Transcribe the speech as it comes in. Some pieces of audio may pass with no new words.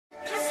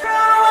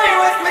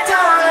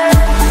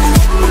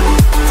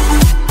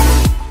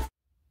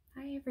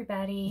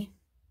everybody.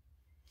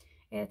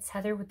 It's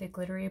Heather with the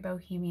Glittery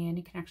Bohemian.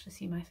 You can actually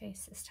see my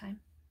face this time.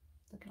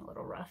 Looking a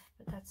little rough,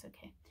 but that's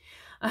okay.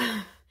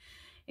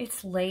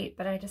 It's late,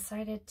 but I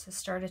decided to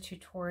start a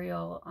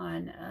tutorial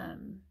on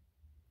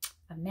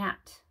a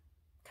matte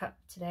cup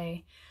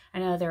today. I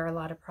know there are a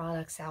lot of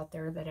products out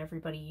there that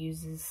everybody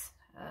uses,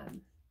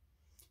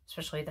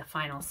 especially the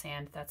Final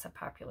Sand. That's a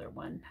popular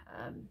one.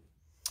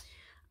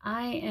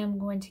 I am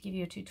going to give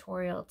you a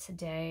tutorial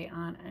today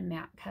on a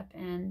matte cup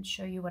and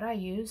show you what I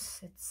use.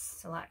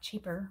 It's a lot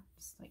cheaper.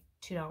 It's like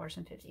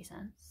 $2.50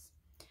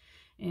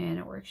 and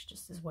it works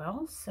just as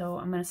well. So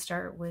I'm going to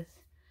start with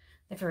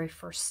the very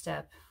first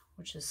step,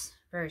 which is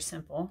very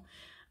simple.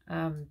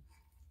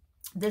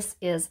 This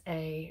is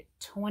a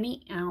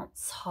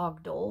 20-ounce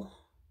hog dole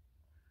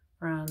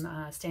from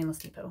Stainless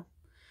Depot,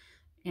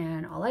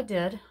 and all I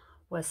did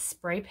was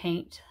spray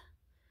paint.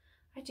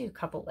 I do a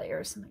couple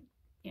layers,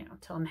 you know,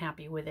 till I'm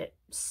happy with it,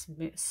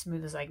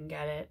 smooth as I can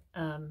get it.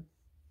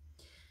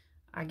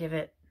 I give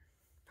it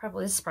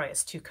this probably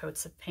has 2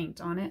 coats of paint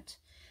on it.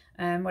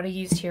 What I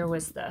used here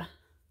was the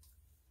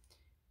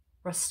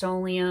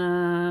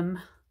Rust-Oleum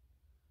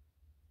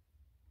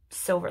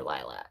Silver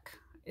Lilac.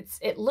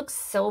 It looks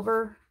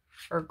silver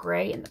or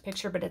gray in the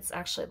picture, but it's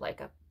actually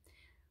like a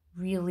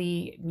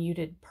really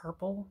muted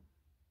purple.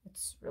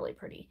 It's really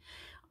pretty.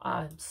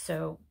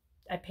 So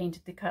I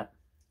painted the cup.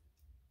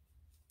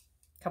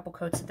 Couple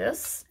coats of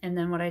this, and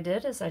then what I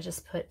did is I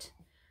just put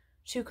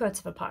 2 coats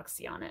of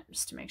epoxy on it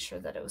just to make sure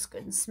that it was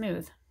good and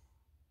smooth.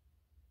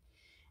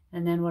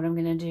 And then what I'm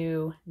going to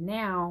do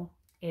now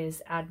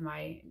is add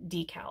my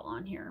decal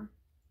on here.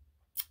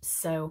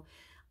 So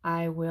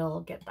I will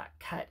get that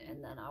cut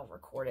and then I'll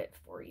record it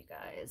for you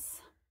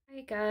guys.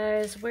 Hey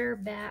guys, we're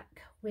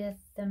back with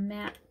the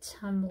matte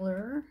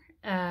tumbler.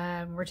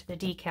 We're to the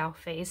decal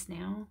phase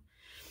now.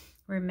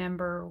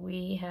 Remember,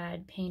 we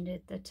had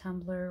painted the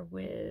tumbler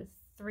with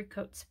 3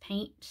 coats of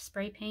paint,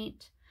 spray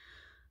paint,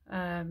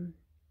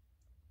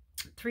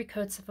 3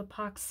 coats of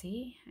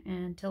epoxy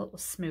until it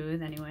was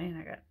smooth anyway, and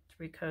I got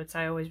 3 coats.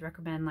 I always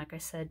recommend, like I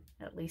said,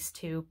 at least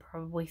 2,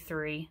 probably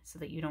 3, so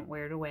that you don't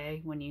wear it away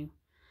when you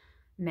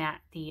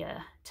matte the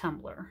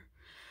tumbler.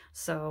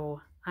 So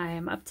I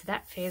am up to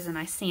that phase and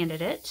I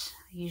sanded it.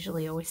 I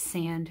usually always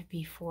sand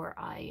before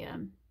I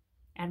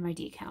add my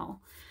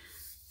decal.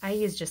 I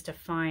use just a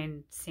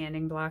fine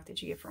sanding block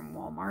that you get from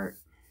Walmart.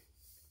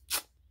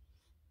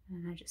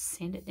 And I just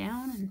sand it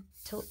down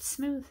until it's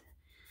smooth.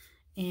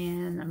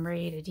 And I'm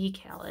ready to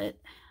decal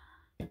it.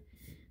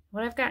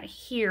 What I've got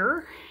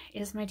here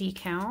is my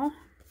decal.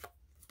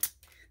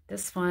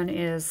 This one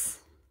is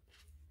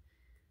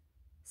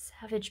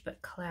Savage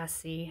but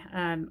Classy.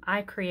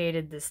 I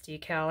created this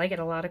decal. I get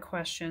a lot of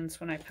questions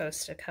when I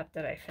post a cup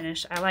that I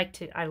finish.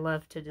 I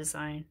love to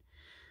design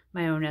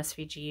my own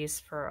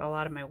SVGs for a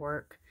lot of my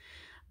work.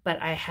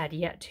 But I had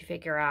yet to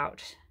figure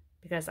out,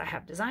 because I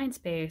have design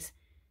space,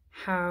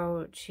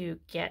 how to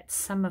get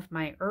some of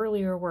my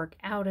earlier work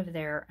out of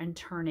there and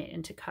turn it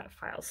into cut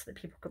files so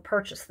that people could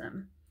purchase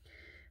them.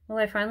 Well,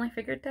 I finally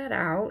figured that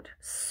out.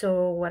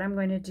 So what I'm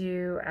going to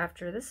do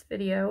after this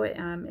video,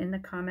 in the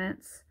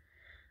comments,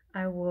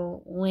 I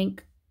will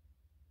link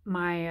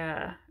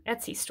my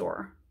Etsy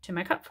store to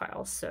my cut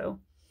files. So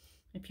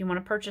if you want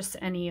to purchase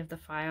any of the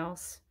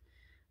files,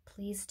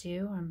 please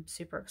do. I'm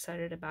super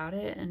excited about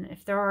it. And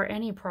if there are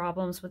any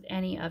problems with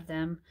any of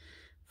them,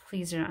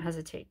 please do not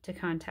hesitate to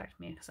contact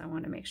me, because I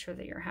want to make sure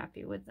that you're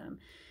happy with them.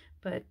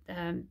 But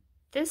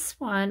this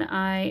one,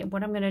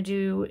 what I'm going to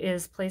do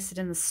is place it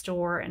in the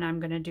store, and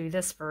I'm going to do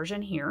this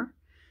version here,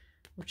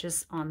 which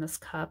is on this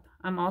cup.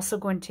 I'm also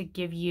going to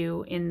give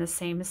you, in the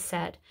same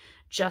set,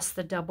 just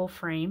the double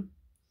frame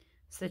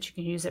so that you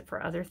can use it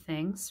for other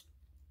things.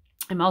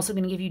 I'm also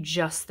going to give you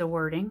just the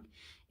wording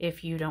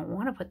if you don't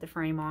want to put the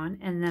frame on.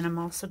 And then I'm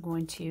also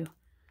going to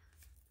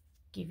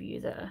give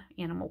you the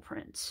animal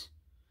print.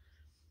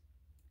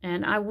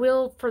 And I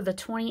will, for the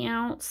 20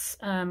 ounce,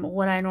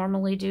 what I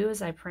normally do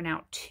is I print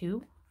out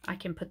 2. I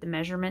can put the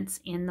measurements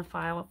in the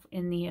file,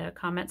 in the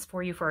comments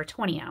for you for a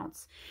 20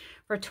 ounce.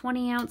 For a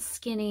 20 ounce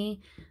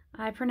skinny,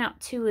 I print out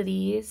 2 of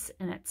these,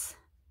 and it's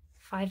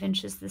 5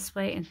 inches this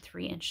way and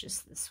 3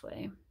 inches this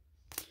way.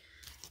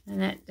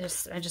 And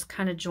I just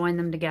kind of join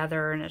them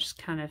together, and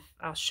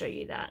I'll show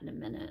you that in a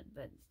minute.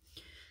 But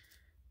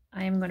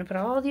I am going to put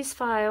all these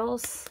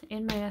files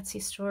in my Etsy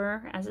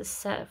store as a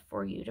set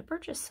for you to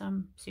purchase. So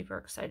I'm super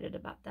excited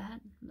about that.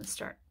 I'm going to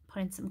start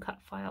putting some cut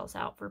files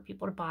out for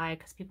people to buy,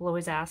 because people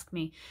always ask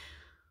me,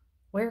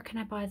 where can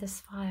I buy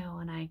this file?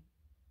 And I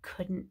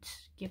couldn't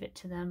give it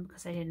to them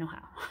because I didn't know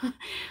how.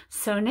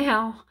 So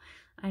now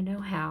I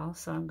know how,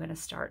 so I'm going to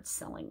start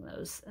selling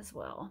those as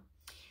well.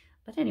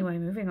 But anyway,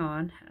 moving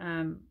on.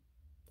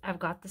 I've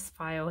got this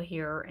file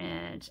here,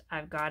 and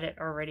I've got it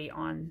already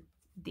on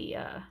the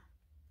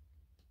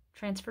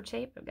transfer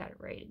tape. I've got it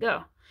ready to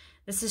go.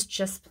 This is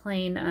just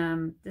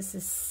plain, this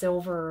is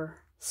silver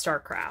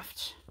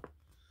Starcraft.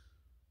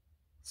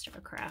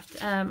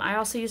 I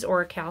also use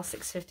Oracal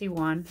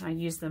 651. I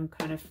use them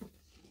kind of,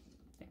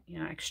 you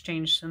know, I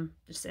exchange them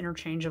just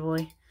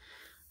interchangeably.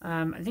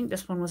 I think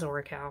this one was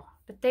Oracal,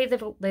 but they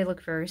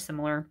look very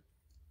similar.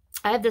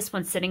 I have this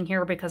one sitting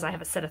here because I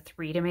have a set of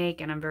 3 to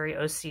make, and I'm very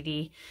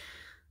OCD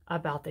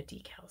about the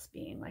decals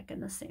being like in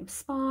the same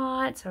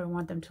spot. So I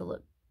want them to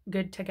look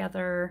good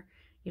together,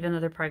 even though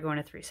they're probably going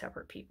to 3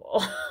 separate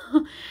people.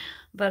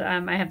 But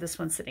I have this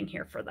one sitting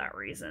here for that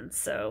reason.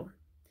 So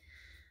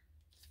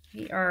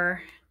we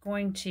are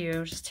going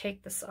to just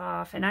take this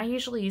off, and I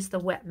usually use the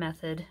wet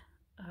method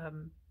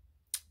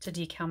to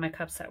decal my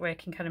cups. That way I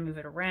can kind of move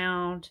it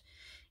around,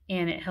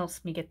 and it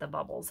helps me get the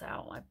bubbles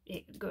out.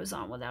 It goes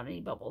on without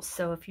any bubbles.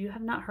 So if you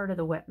have not heard of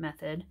the wet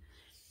method,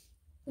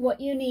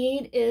 what you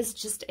need is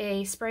just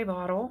a spray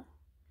bottle,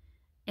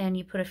 and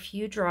you put a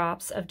few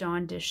drops of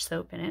Dawn dish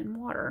soap in it and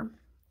water,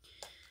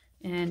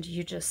 and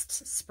you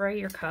just spray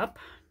your cup.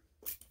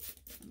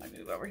 I'm gonna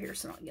move over here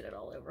so I don't get it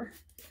all over.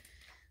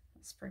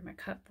 I'll spray my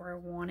cup where I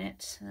want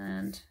it,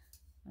 and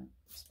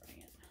spray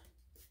it.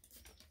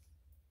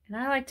 And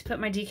I like to put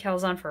my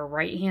decals on for a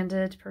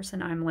right-handed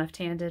person. I'm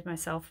left-handed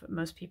myself, but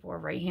most people are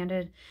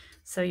right-handed.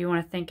 So you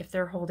want to think if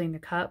they're holding the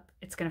cup,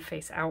 it's going to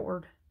face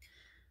outward.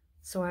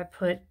 So I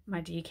put my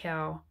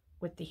decal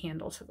with the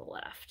handle to the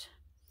left.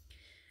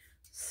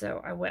 So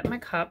I wet my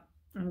cup.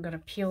 I'm going to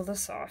peel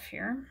this off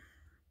here.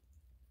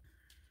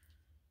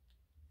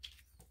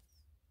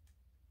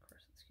 Of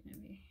course, it's going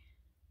to be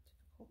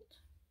difficult.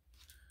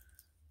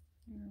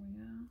 There we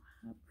go.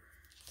 Oh,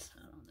 it's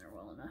not on there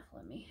well enough.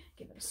 Let me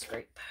give it a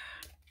scrape.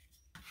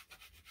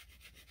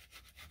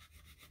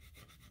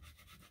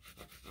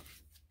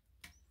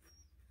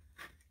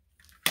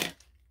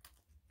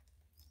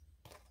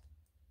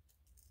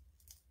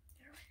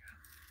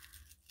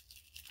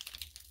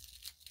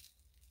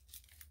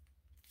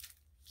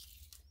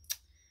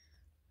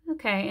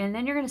 Okay, and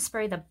then you're going to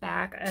spray the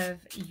back of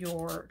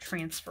your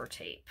transfer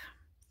tape.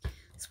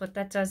 So what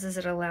that does is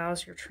it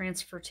allows your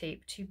transfer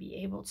tape to be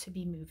able to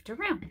be moved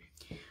around.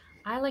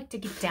 I like to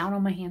get down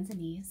on my hands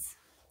and knees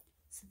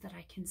so that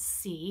I can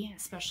see,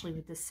 especially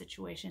with this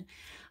situation.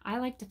 I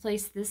like to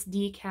place this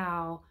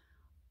decal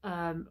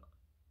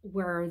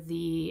where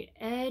the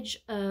edge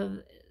of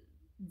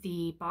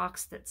the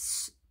box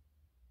that's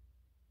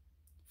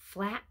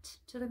flat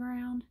to the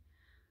ground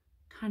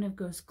kind of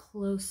goes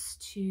close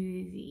to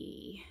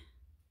the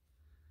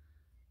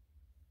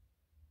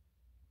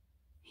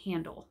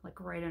handle, like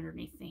right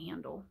underneath the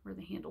handle where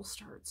the handle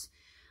starts.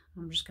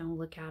 I'm just going to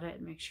look at it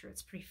and make sure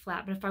it's pretty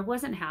flat. But if I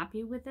wasn't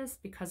happy with this,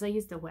 because I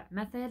used the wet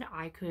method,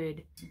 I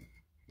could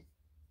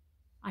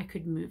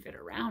move it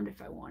around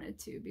if I wanted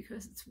to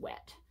because it's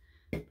wet.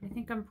 But I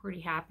think I'm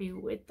pretty happy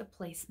with the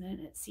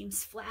placement. It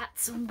seems flat,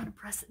 so I'm going to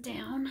press it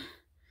down.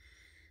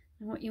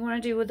 And what you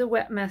want to do with the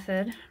wet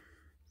method,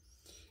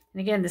 and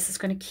again, this is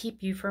going to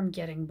keep you from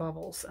getting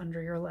bubbles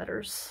under your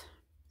letters.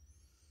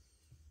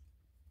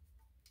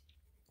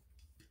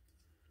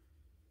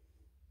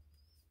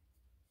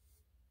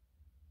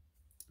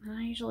 And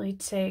I usually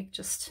take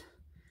just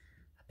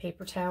a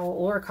paper towel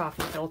or a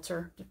coffee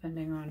filter,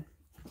 depending on.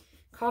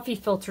 Coffee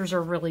filters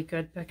are really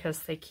good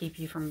because they keep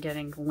you from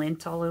getting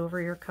lint all over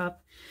your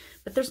cup.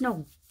 But there's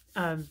no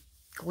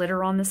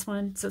glitter on this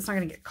one, so it's not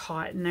going to get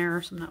caught in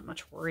there, so I'm not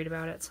much worried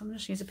about it. So I'm going to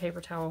just use a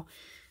paper towel,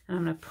 and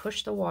I'm going to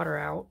push the water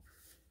out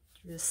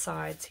through the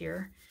sides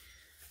here.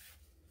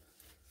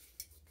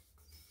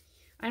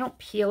 I don't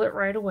peel it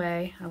right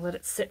away. I let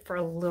it sit for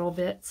a little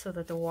bit so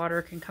that the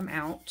water can come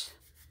out.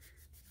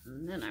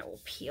 And then I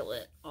will peel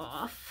it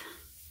off.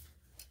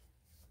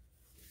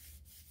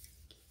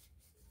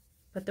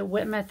 But the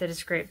wet method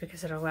is great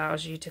because it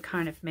allows you to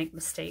kind of make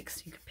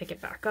mistakes. You can pick it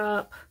back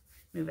up,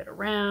 move it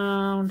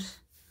around.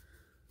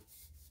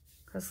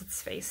 Because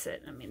let's face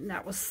it, I mean,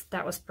 that was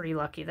pretty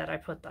lucky that I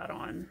put that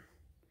on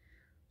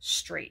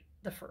straight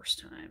the first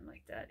time.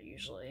 Like that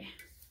usually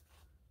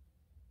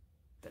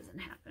doesn't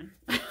happen.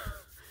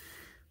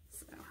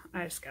 So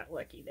I just got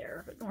lucky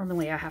there. But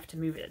normally I have to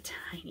move it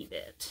a tiny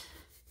bit.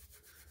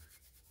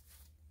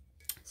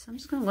 So I'm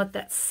just going to let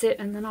that sit,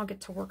 and then I'll get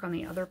to work on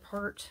the other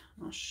part.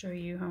 I'll show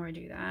you how I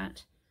do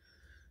that.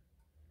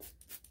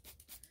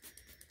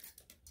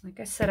 Like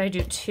I said, I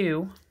do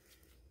 2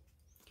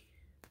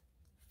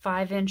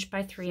 5"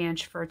 by 3"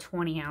 for a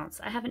 20 ounce.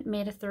 I haven't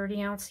made a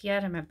 30 ounce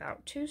yet. I'm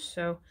about to,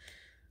 so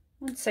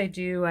once I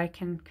do, I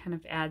can kind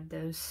of add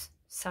those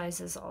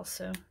sizes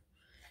also.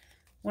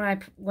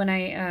 When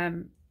I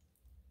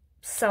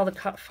sell the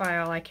cut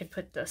file, I could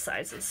put the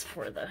sizes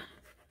for the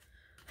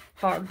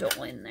hog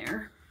doll in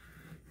there.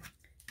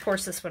 Of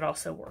course, this would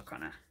also work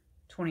on a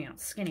 20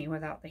 ounce skinny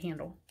without the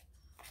handle.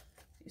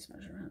 These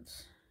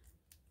measurements.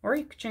 Or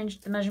you could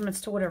change the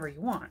measurements to whatever you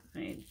want. I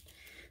mean,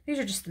 these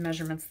are just the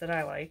measurements that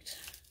I liked.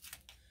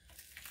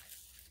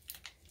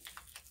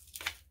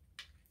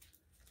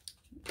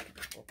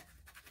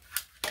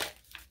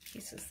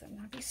 Pieces that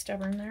want to be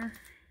stubborn there.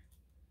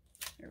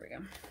 There we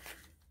go.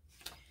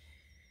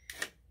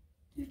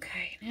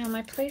 Okay, now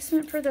my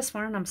placement for this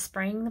one, I'm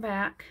spraying the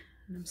back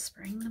and I'm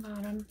spraying the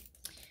bottom.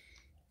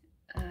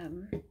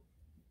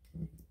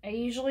 I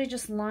usually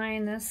just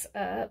line this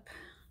up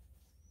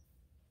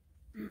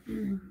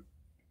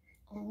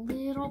a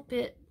little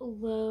bit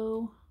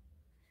below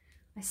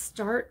I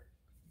start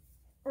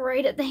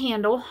right at the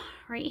handle,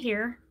 right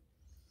here.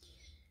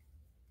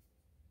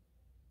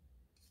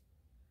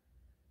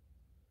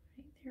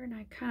 Right there, and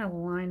I kind of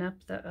line up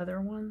the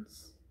other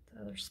ones, the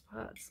other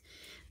spots.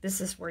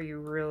 This is where you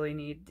really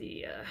need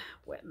the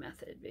wet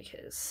method,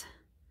 because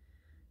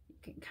you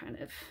can kind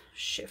of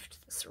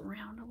shift this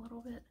around a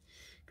little bit,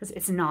 because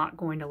it's not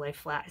going to lay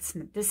flat.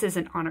 This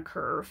isn't on a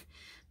curve,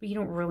 but you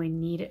don't really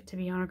need it to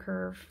be on a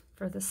curve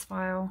for this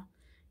file.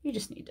 You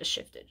just need to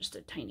shift it just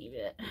a tiny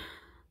bit.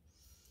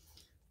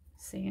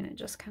 See, and it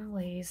just kind of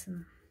lays,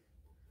 and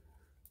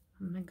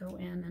I'm going to go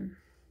in and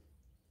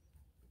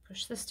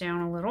push this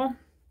down a little.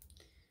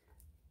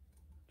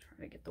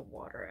 Try to get the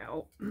water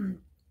out.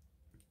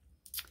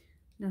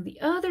 Now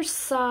the other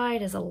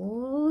side is a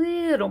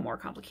little more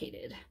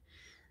complicated,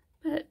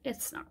 but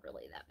it's not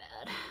really that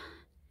bad.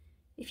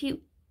 If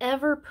you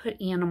ever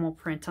put animal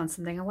print on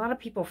something, a lot of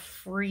people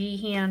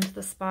freehand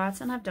the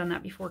spots, and I've done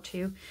that before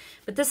too,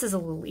 but this is a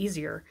little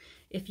easier.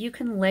 If you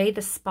can lay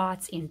the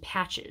spots in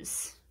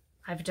patches,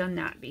 I've done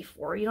that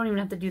before. You don't even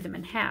have to do them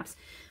in halves,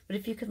 but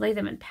if you could lay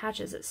them in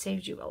patches, it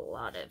saves you a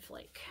lot of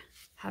like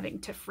having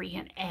to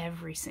freehand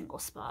every single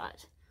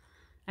spot.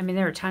 I mean,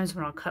 there are times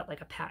when I'll cut like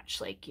a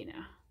patch, like, you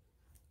know,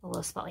 a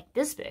little spot like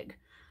this big,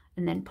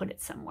 and then put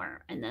it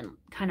somewhere, and then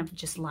kind of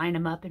just line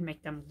them up and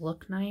make them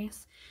look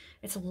nice.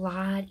 It's a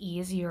lot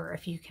easier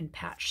if you can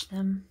patch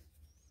them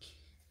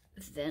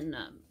than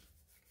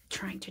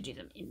trying to do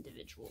them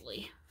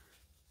individually.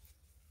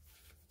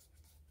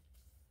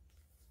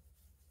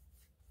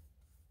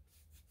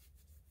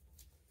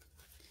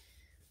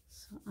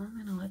 So I'm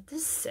going to let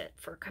this sit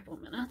for a couple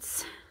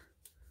minutes.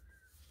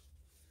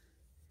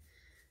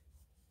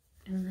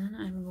 And then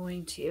I'm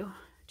going to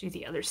do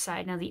the other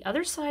side. Now the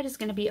other side is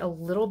going to be a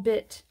little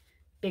bit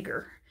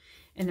bigger,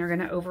 and they're going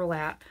to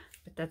overlap,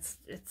 but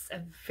it's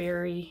a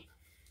very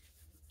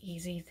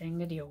easy thing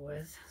to deal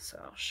with.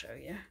 So I'll show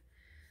you.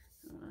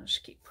 I'll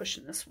just keep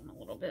pushing this one a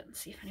little bit and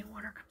see if any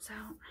water comes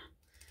out.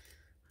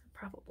 I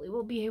probably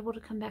will be able to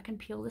come back and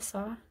peel this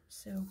off.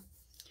 So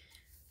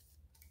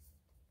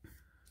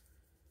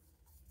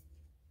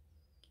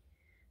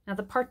now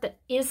the part that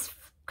is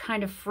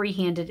kind of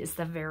free-handed is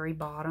the very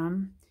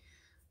bottom.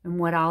 And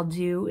what I'll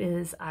do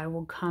is I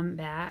will come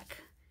back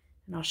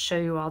and I'll show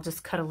you. I'll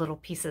just cut a little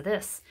piece of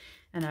this,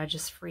 and I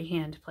just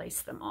freehand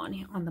place them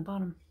on the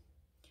bottom.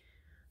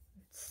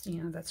 It's,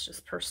 you know, that's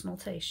just personal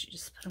taste. You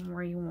just put them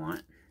where you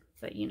want,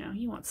 but you know,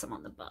 you want some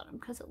on the bottom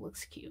because it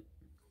looks cute.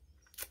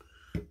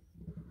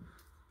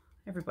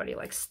 Everybody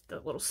likes the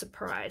little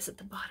surprise at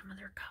the bottom of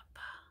their cup.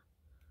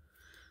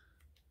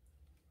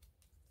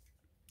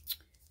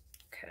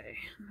 Okay,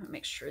 I'm gonna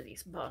make sure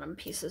these bottom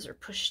pieces are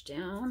pushed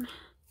down.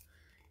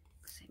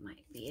 It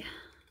might be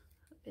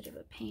a bit of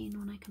a pain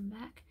when I come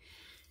back.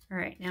 All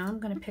right, now I'm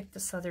going to pick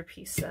this other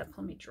piece up.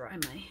 Let me dry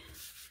my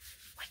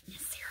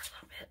whiteness here a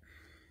little bit.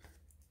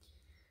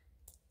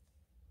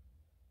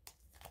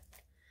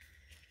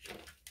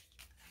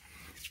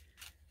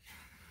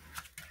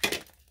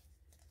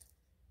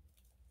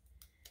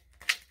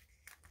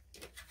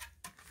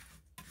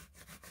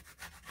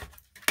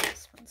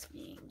 This one's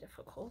being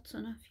difficult,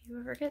 and if you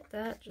ever get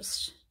that,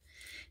 it's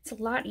a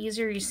lot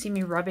easier. You see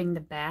me rubbing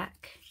the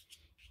back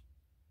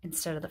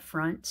instead of the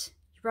front.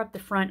 You rub the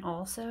front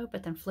also,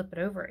 but then flip it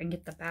over and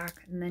get the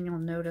back, and then you'll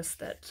notice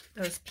that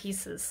those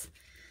pieces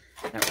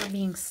that were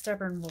being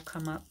stubborn will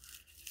come up.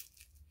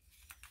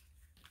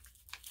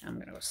 I'm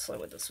going to go slow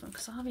with this one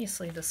because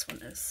obviously this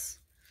one is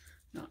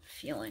not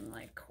feeling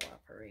like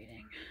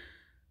cooperating.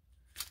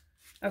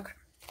 Okay.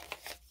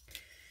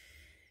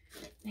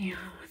 Now,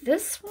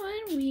 this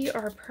one we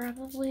are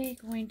probably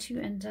going to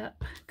end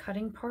up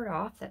cutting part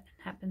off. That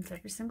happens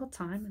every single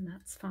time, and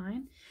that's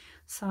fine.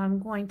 So I'm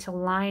going to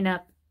line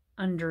up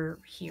under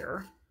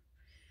here,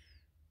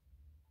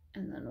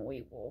 and then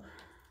we will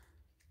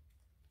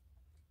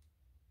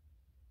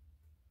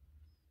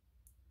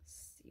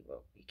see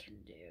what we can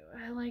do.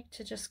 I like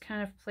to just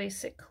kind of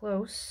place it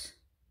close.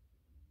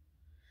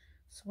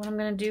 So what I'm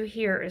going to do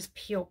here is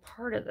peel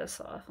part of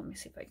this off. Let me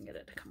see if I can get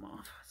it to come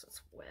off because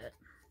it's wet.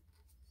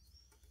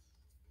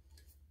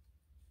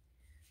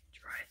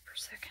 Dry it for a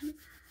second.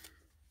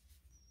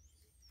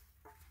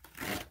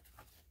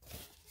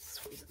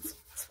 Squeezing some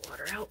of this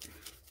water out.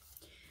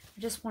 I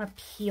just want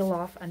to peel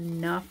off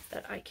enough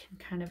that I can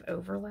kind of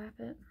overlap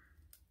it.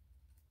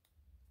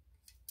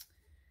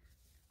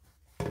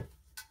 Put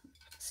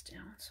this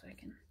down so I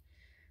can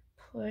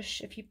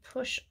push. If you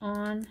push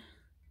on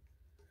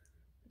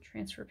the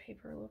transfer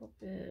paper a little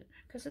bit,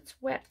 because it's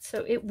wet,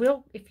 so it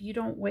will, if you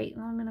don't wait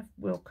long enough,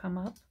 will come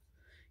up.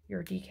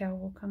 Your decal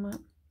will come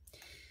up.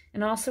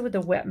 And also with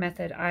the wet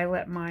method, I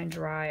let mine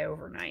dry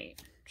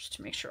overnight, just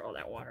to make sure all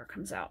that water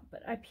comes out.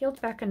 But I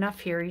peeled back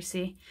enough here, you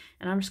see,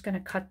 and I'm just going to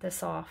cut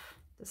this off,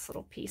 this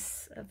little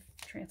piece of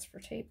transfer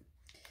tape.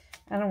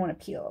 I don't want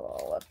to peel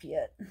it all up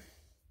yet.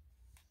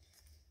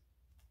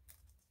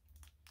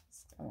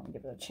 I want to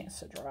give it a chance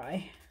to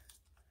dry.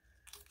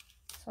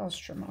 So I'll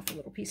just trim off a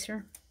little piece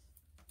here.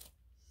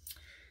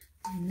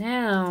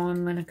 Now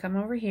I'm going to come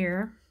over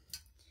here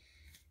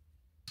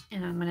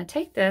And I'm going to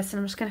take this and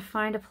I'm just going to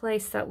find a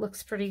place that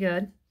looks pretty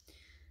good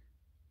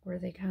where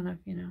they kind of,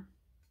 you know,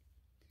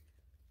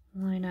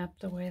 line up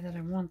the way that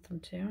I want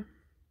them to.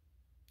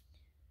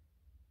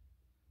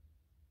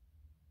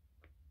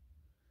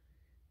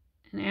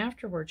 And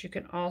afterwards, you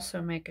can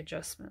also make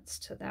adjustments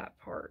to that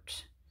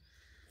part.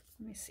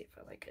 Let me see if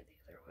I like it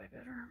the other way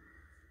better.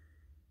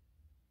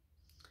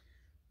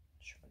 Not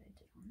sure what I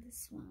did on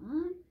this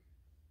one.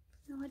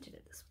 No, I did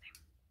it this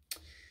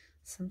way.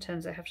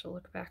 Sometimes I have to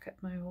look back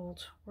at my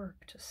old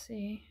work to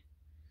see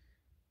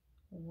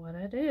what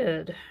I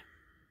did.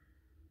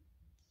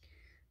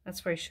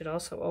 That's why you should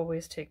also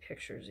always take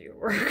pictures of your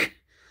work.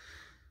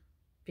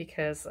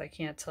 Because I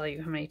can't tell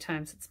you how many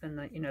times it's been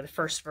the, you know, the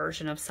first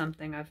version of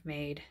something I've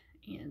made.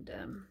 And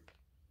let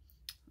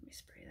me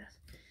spray this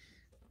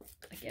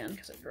again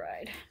because it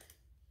dried.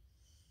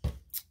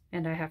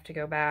 And I have to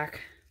go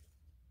back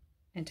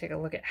and take a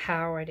look at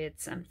how I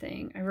did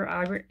something. I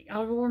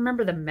will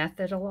remember the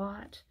method a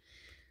lot.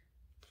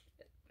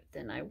 But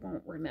then I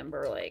won't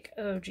remember, like,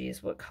 oh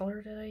geez, what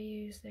color did I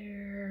use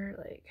there?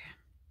 Like,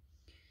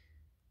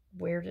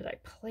 where did I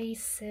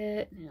place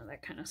it? You know,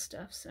 that kind of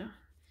stuff. So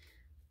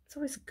it's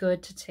always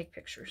good to take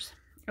pictures.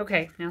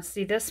 Okay, now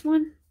see this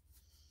one?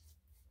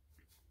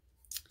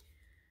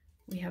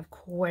 We have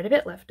quite a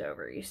bit left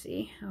over, you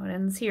see how it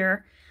ends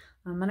here.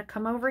 I'm going to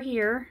come over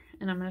here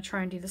and I'm going to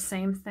try and do the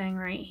same thing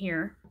right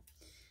here.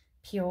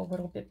 Peel a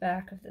little bit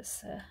back of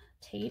this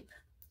tape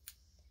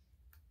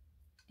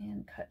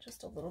and cut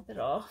just a little bit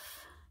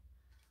off.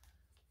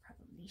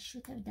 Probably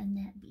should have done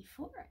that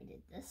before I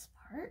did this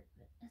part,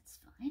 but that's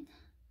fine.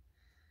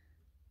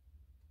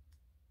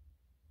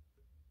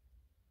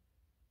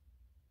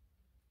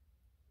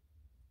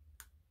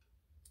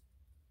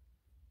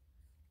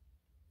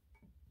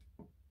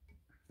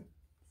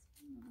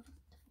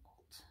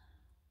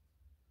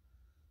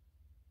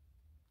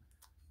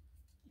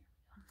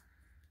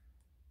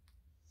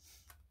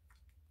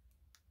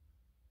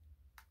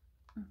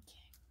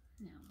 Okay,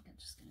 now I'm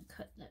just going to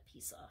cut that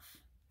piece off.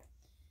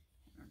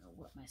 I don't know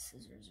what my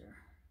scissors are.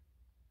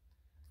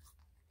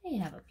 They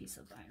have a piece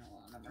of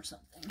vinyl on them or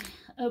something.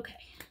 Okay,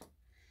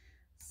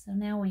 so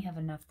now we have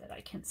enough that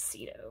I can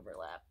see to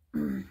overlap.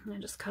 I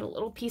just cut a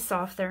little piece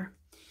off there.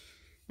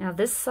 Now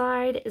this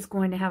side is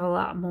going to have a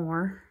lot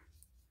more.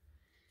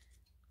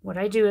 What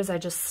I do is I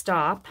just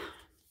stop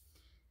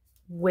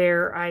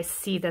where I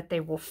see that they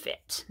will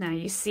fit. Now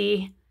you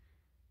see,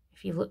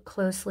 if you look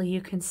closely,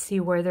 you can see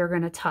where they're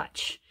going to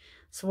touch.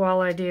 So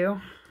all I do,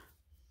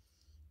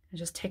 I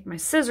just take my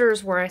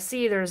scissors where I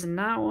see there's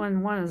not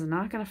one is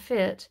not going to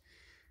fit,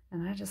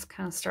 and I just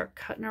kind of start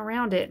cutting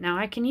around it. Now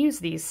I can use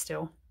these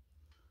still,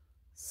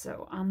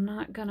 so I'm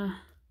not going to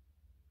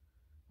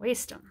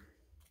waste them.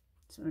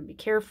 So I'm going to be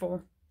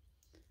careful,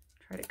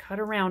 try to cut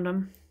around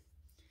them.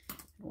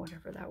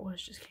 Whatever that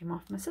was just came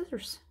off my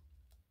scissors.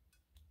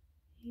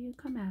 You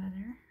come out of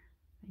there.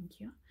 Thank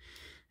you.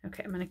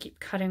 Okay, I'm going to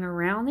keep cutting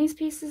around these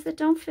pieces that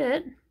don't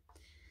fit.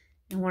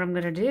 And what I'm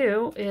going to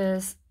do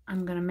is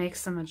I'm going to make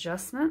some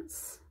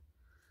adjustments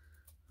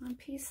on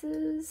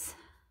pieces.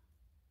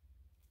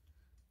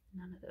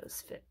 None of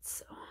those fit,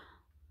 so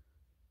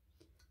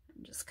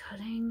I'm just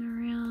cutting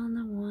around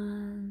the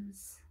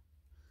ones.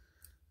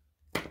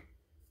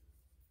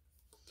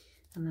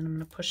 And then I'm going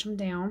to push them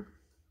down.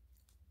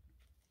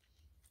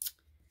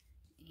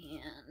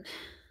 And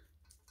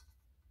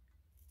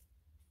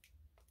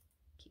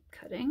keep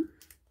cutting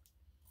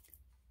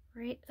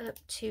right up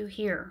to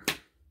here.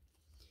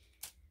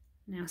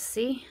 Now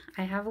see,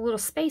 I have a little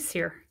space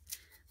here,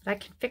 but I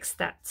can fix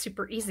that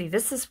super easy.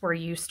 This is where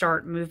you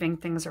start moving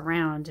things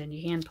around and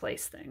you hand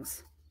place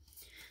things.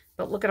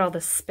 But look at all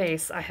this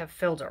space I have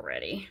filled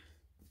already.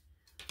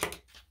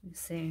 You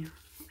see,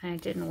 I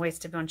didn't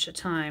waste a bunch of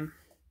time.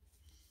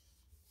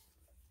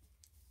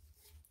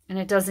 And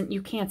it doesn't,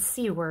 you can't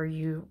see where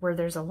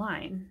there's a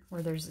line,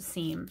 where there's a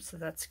seam, so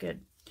that's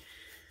good.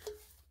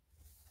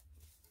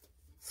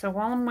 So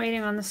while I'm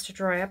waiting on this to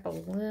dry up a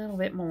little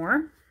bit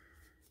more,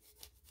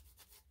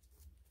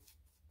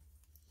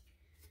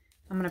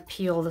 I'm going to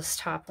peel this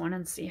top one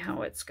and see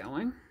how it's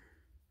going.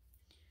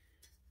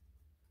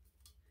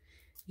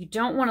 You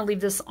don't want to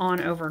leave this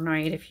on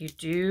overnight. If you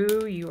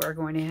do, you are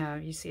going to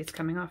have, you see it's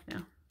coming off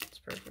now. It's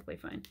perfectly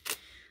fine.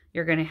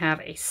 You're going to have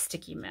a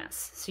sticky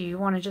mess. So you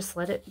want to just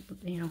let it,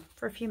 you know,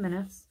 for a few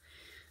minutes.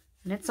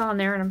 And it's on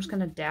there, and I'm just going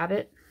to dab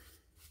it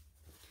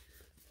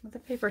with a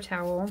paper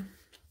towel.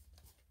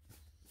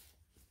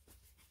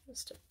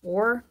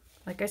 Or,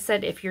 like I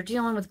said, if you're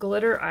dealing with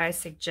glitter, I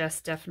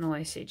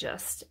definitely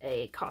suggest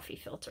a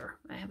coffee filter.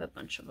 I have a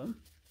bunch of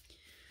them.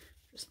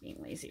 Just being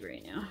lazy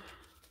right now.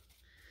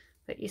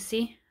 But you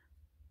see,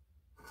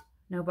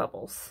 no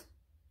bubbles.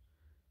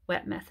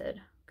 Wet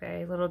method.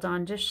 Okay, little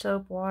Dawn dish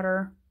soap,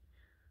 water.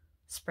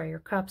 Spray your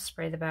cup,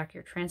 spray the back of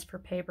your transfer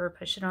paper,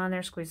 push it on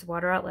there, squeeze the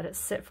water out, let it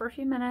sit for a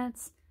few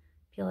minutes,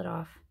 peel it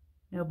off.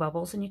 No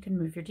bubbles, and you can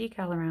move your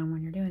decal around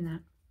when you're doing that.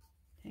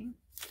 Okay.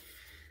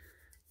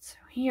 So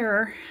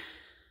here,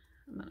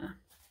 I'm going to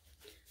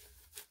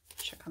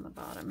check on the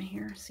bottom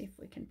here, see if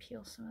we can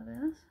peel some of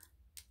this.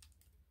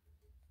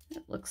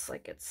 It looks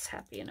like it's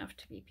happy enough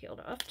to be peeled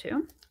off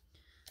too.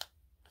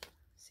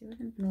 See,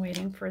 we've been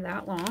waiting for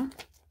that long.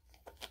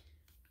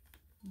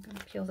 I'm going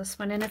to peel this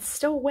one, and it's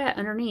still wet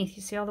underneath.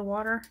 You see all the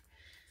water?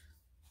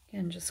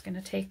 Again, just going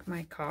to take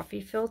my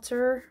coffee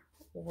filter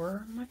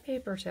or my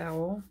paper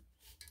towel.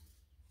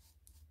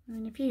 I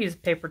mean, if you use a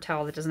paper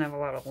towel that doesn't have a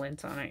lot of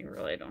lint on it, you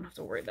really don't have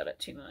to worry about it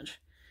too much.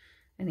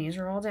 And these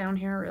are all down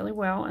here really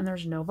well, and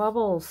there's no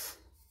bubbles.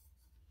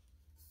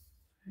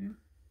 Okay.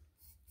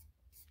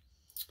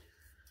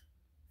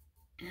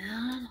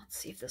 And let's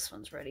see if this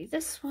one's ready.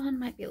 This one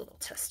might be a little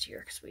testier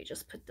because we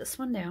just put this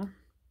one down.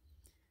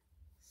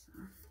 So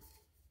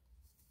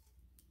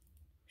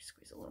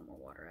squeeze a little more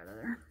water out of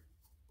there.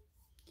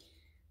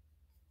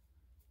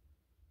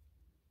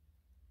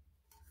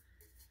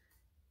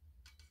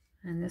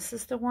 And this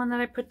is the one that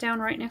I put down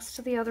right next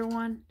to the other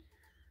one.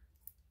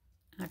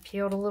 I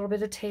peeled a little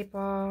bit of tape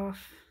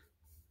off.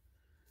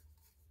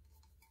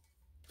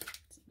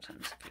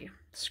 Sometimes if you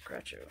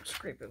scratch it or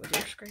scrape it with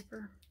your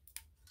scraper.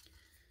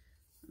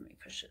 Let me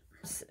push it,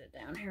 sit it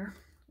down here.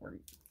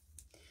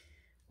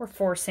 We're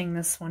forcing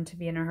this one to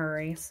be in a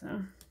hurry,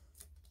 so.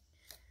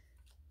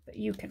 But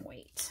you can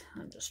wait.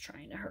 I'm just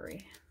trying to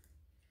hurry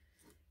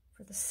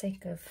for the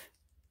sake of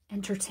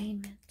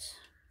entertainment.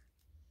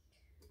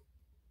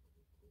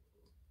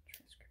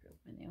 Try to scrape up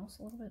my nails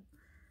a little bit.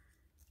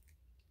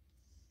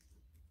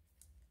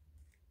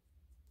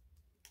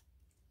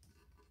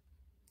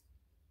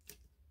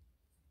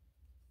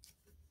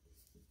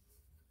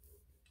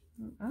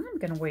 I'm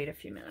going to wait a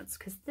few minutes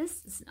because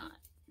this is not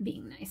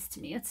being nice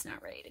to me. It's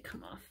not ready to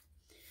come off.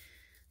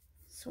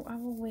 So I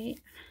will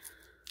wait.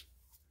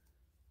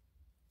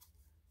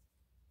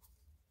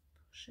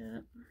 Push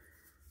it.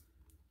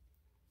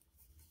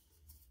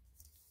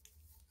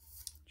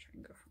 Try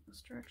and go from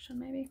this direction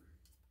maybe.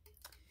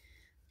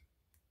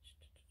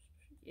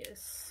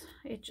 Yes,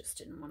 it just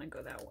didn't want to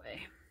go that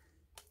way.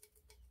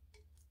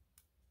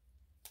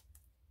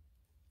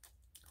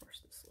 Of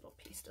course, this little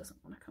piece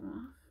doesn't want to come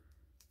off.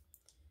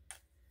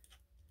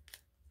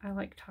 I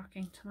like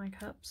talking to my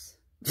cups.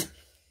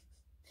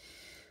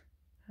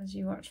 As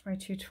you watch my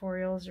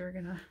tutorials, you're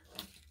gonna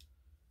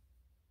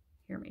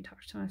hear me talk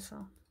to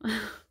myself.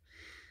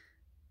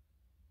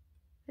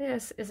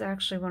 This is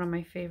actually one of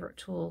my favorite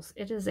tools.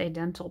 It is a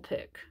dental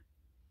pick.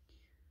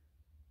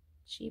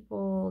 Cheap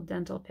old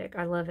dental pick.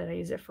 I love it. I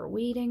use it for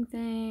weeding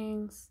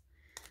things.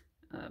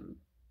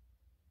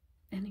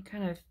 Any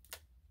kind of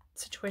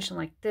situation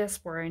like this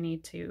where I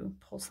need to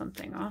pull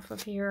something off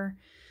of here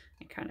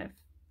and kind of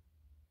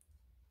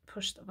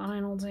push the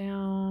vinyl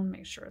down,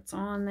 make sure it's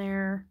on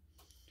there.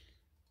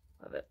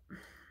 Love it.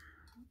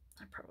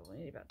 I probably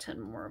need about 10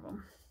 more of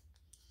them.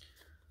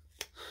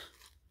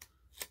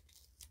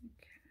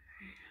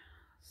 Okay.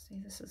 See,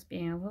 this is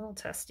being a little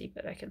testy,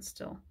 but I can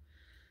still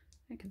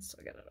get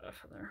it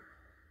off of there.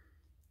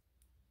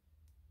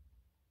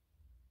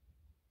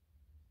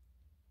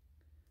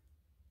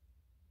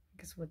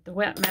 Because with the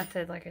wet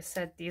method, like I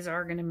said, these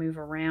are going to move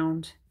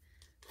around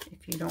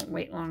if you don't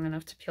wait long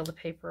enough to peel the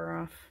paper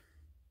off.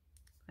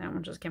 That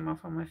one just came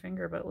off on my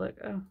finger, but look,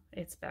 oh,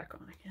 it's back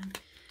on again.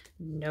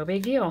 No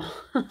big deal.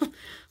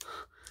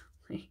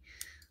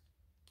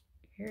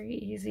 Very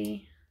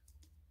easy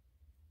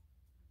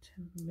to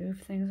move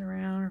things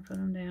around or put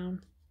them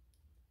down.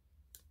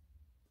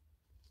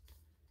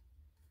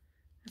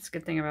 That's a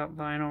good thing about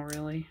vinyl,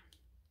 really.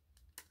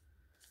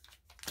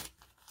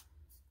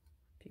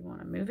 If you want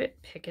to move it,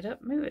 pick it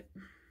up, move it.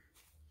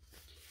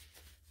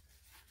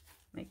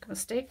 Make a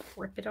mistake,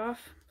 rip it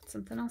off, put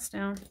something else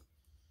down.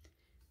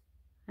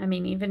 I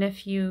mean, even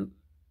if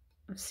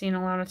I've seen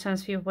a lot of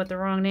times people put the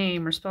wrong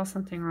name or spell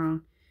something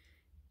wrong,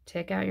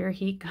 take out your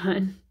heat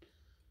gun,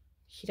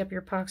 heat up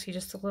your epoxy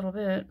just a little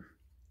bit.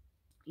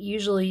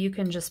 Usually you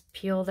can just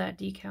peel that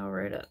decal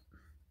right up,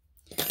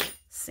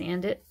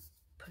 sand it,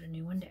 put a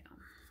new one down.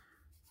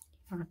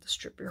 You don't have to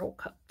strip your whole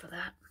cup for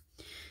that.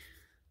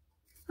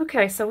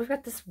 Okay, so we've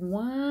got this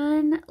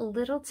one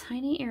little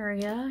tiny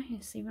area.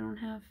 You see we don't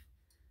have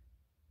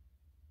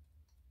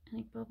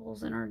any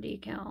bubbles in our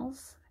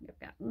decals. I think I've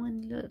got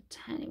one little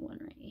tiny one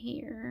right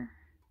here.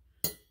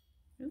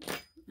 Oops.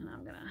 And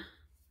I'm gonna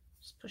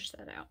just push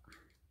that out.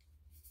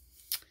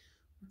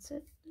 That's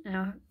it.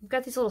 Now we've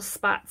got these little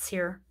spots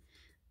here.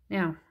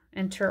 Now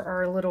enter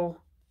our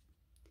little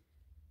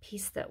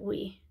piece that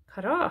we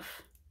cut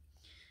off.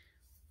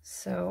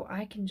 So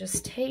I can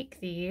just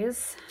take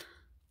these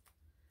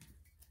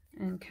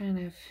and kind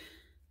of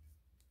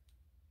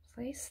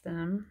place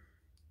them.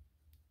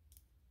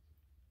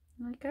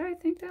 Like, I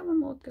think that one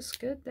looks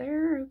good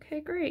there. Okay,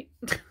 great.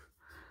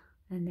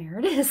 And there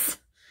it is.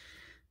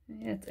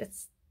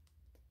 It's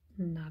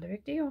not a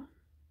big deal.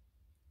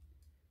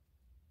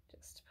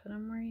 Just put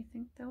them where you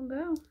think they'll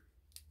go.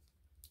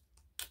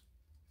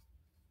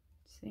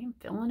 See, I'm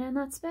filling in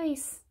that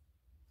space.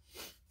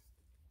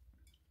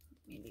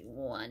 Maybe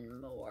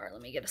one more.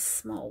 Let me get a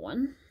small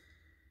one.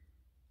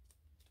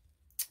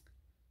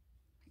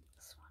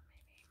 This one,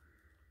 maybe.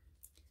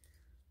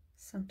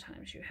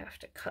 Sometimes you have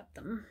to cut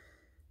them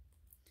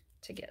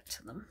to get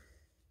to them.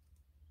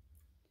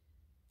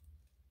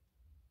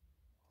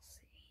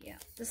 Yeah,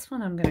 this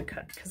one I'm going to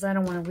cut because I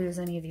don't want to lose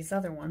any of these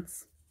other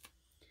ones.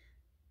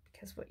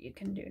 Because what you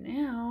can do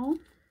now,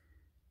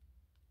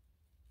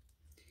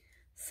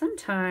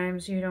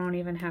 sometimes you don't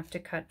even have to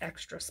cut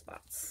extra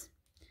spots.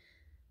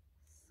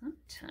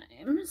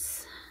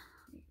 Sometimes,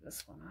 leave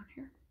this one on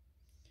here.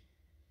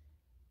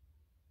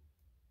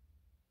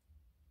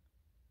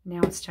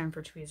 Now it's time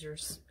for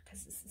tweezers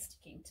because this is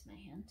sticking to my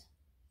hand.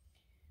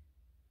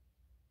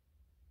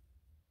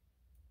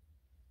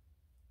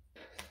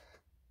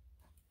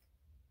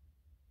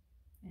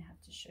 I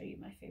have to show you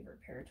my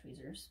favorite pair of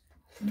tweezers.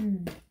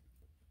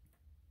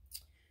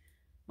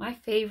 My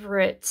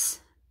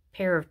favorite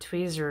pair of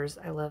tweezers,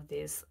 I love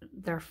these.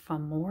 They're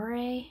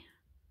Famore. I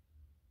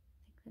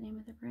think the name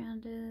of the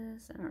brand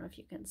is. I don't know if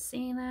you can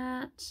see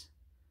that.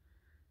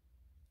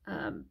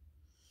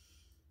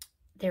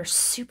 They're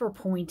super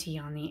pointy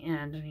on the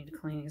end. I need to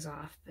clean these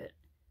off, but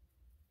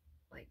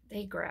like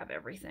they grab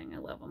everything. I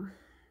love them.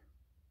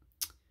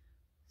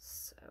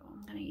 So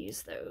I'm going to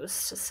use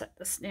those to set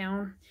this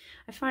down.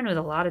 I find with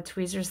a lot of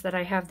tweezers that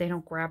I have, they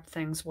don't grab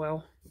things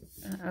well.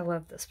 I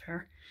love this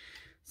pair.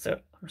 So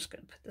I'm just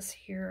going to put this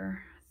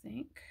here, I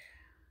think.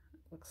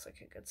 Looks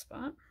like a good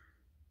spot.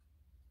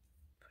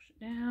 Push it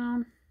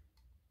down.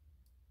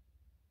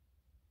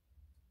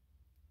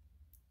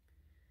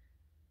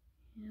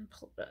 And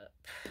pull it up.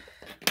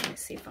 Let me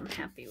see if I'm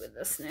happy with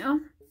this now.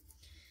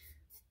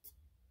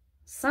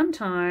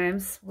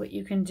 Sometimes what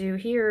you can do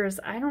here is,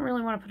 I don't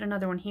really want to put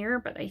another one here,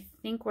 but I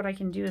think what I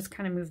can do is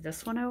kind of move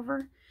this one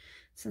over.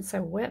 Since I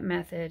wet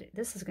method,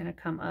 this is going to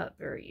come up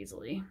very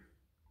easily.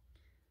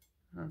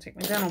 I'll take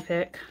my dental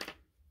pick,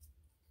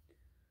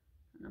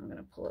 and I'm going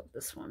to pull up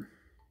this one.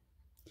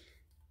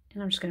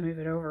 And I'm just going to move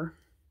it over.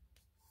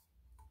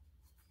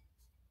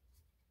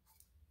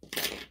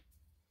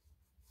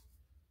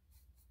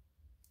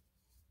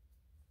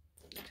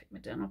 Take my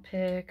dental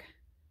pick,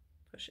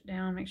 push it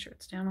down, make sure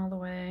it's down all the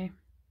way.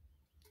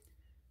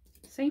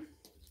 See?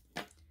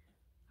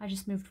 I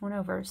just moved one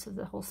over so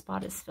the whole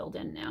spot is filled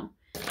in now.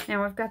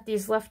 Now I've got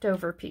these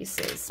leftover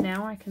pieces.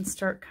 Now I can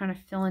start kind of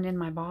filling in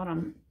my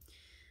bottom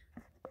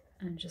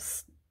and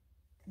just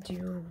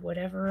do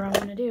whatever I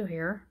want to do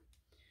here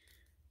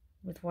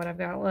with what I've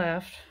got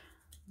left.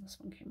 This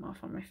one came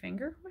off on my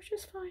finger, which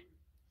is fine.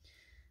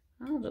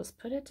 I'll just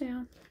put it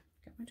down.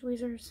 Got my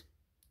tweezers.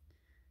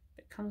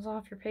 If it comes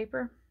off your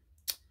paper,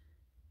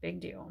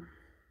 big deal.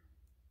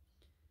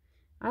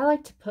 I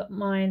like to put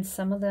mine,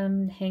 some of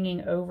them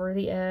hanging over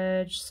the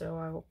edge, so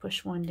I will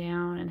push one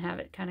down and have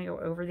it kind of go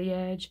over the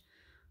edge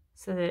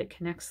so that it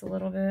connects a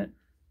little bit.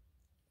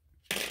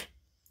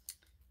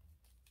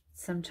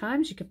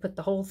 Sometimes you could put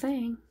the whole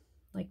thing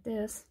like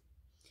this.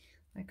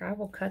 Like I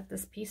will cut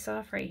this piece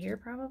off right here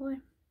probably.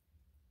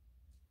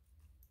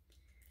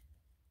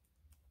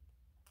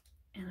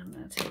 And I'm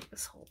going to take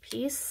this whole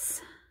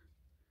piece,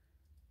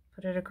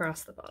 put it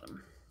across the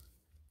bottom.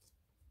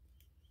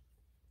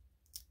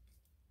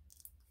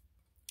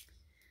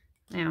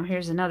 Now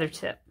here's another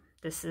tip.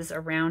 This is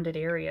a rounded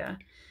area,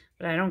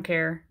 but I don't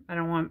care. I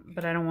don't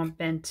want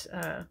bent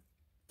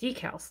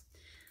decals.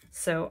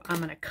 So I'm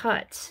going to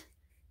cut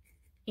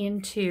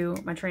into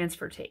my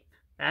transfer tape.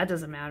 That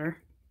doesn't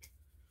matter.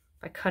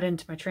 If I cut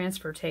into my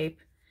transfer tape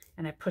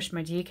and I push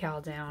my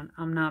decal down,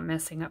 I'm not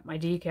messing up my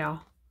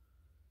decal.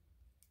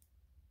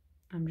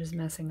 I'm just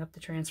messing up the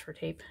transfer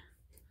tape.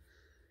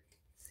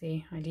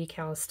 See, my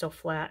decal is still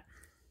flat.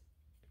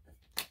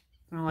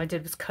 All I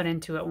did was cut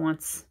into it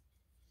once.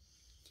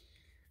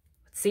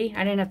 See,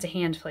 I didn't have to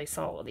hand place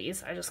all of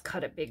these. I just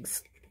cut a big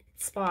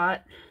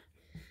spot.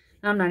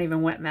 I'm not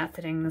even wet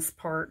methoding this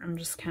part. I'm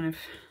just kind of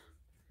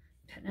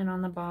putting it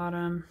on the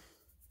bottom.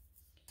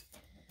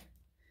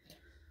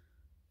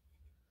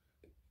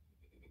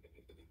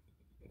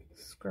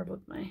 Scrub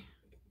with my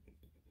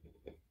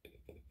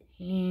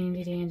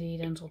handy dandy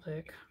dental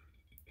pick.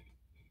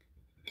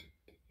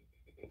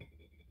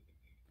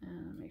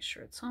 Make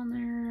sure it's on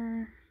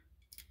there.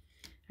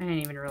 I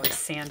didn't even really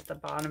sand the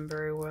bottom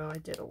very well. I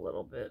did a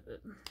little bit,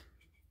 but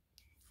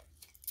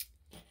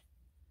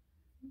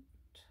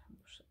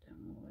push it down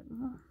a little bit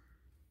more.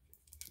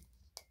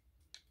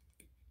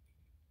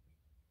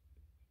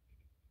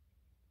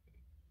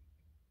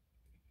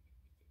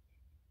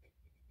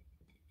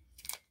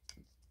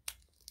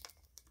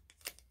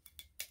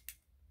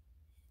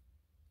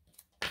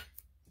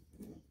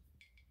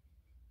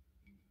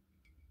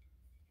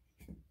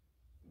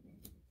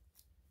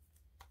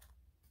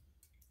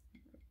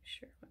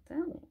 Sure what that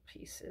little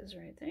piece is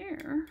right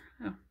there.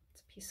 Oh,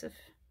 it's a piece of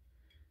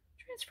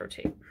transfer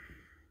tape.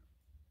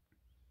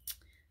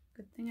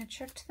 Good thing I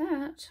checked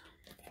that.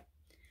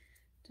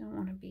 Don't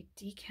want to be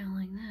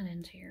decaling that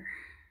into your,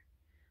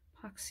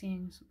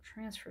 epoxying some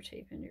transfer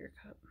tape into your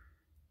cup.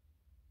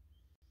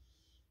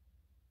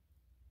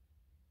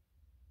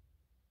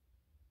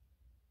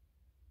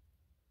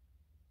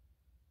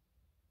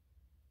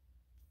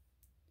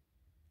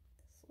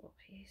 This little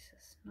piece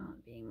is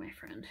not being my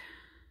friend.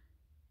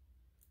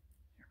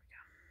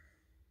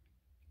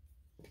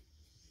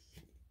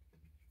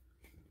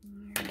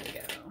 There we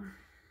go.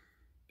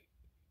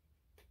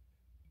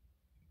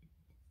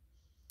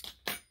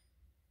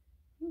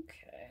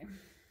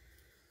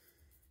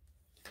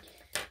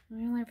 I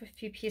only have a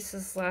few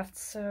pieces left,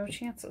 so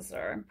chances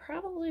are I'm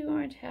probably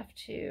going to have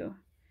to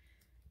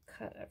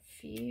cut a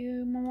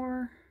few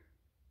more.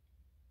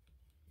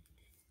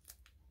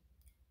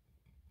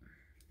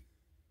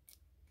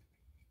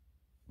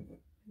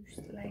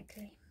 Most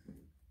likely.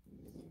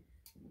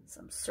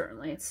 So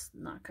certainly it's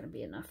not going to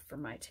be enough for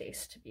my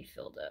taste to be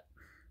filled up.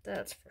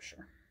 That's for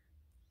sure.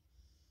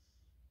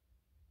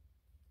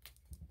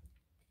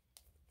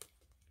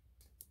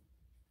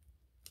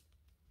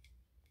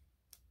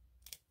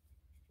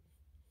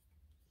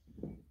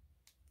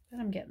 But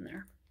I'm getting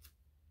there.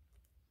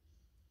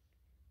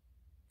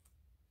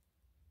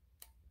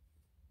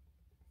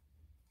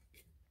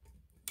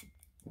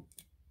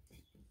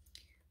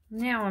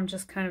 Now I'm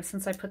just kind of,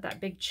 since I put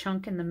that big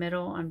chunk in the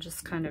middle, I'm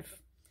just kind of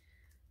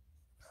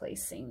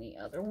placing the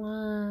other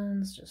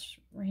ones just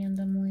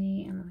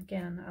randomly. And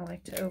again, I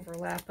like to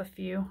overlap a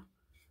few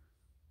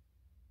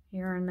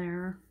here and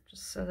there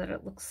just so that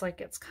it looks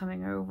like it's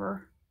coming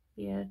over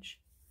the edge.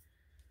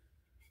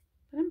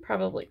 But I'm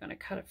probably going to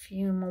cut a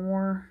few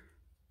more.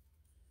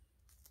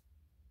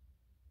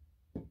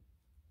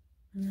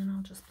 And then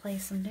I'll just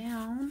place them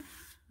down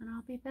and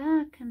I'll be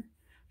back and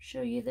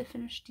show you the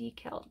finished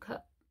decal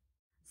cup.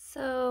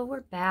 So we're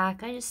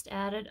back. I just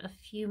added a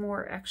few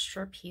more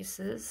extra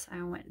pieces.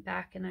 I went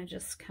back and I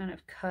just kind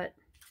of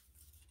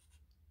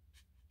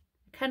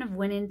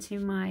went into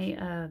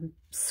my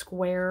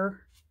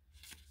square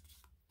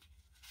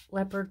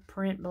leopard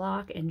print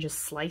block and just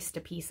sliced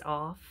a piece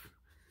off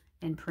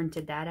and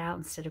printed that out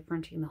instead of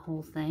printing the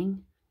whole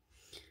thing.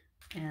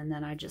 And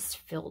then I just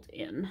filled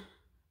in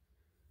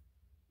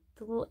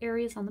the little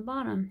areas on the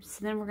bottom.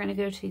 So then we're going to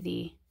go to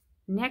the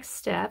next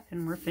step,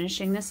 and we're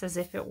finishing this as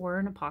if it were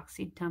an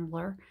epoxy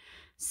tumbler.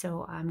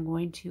 So I'm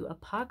going to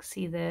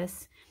epoxy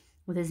this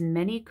with as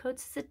many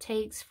coats as it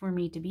takes for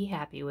me to be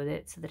happy with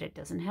it, so that it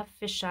doesn't have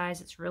fish eyes.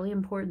 It's really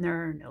important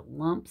there are no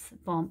lumps,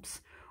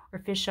 bumps, or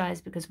fish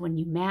eyes, because when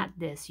you mat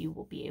this, you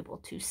will be able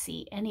to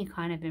see any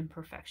kind of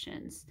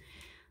imperfections.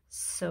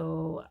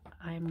 So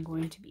I'm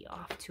going to be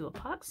off to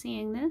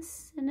epoxying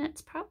this, and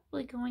it's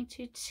probably going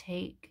to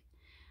take,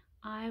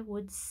 I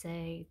would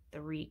say,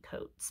 3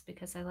 coats,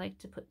 because I like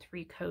to put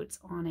 3 coats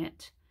on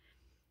it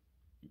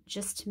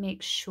just to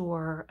make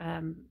sure.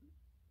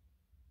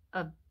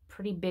 A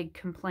pretty big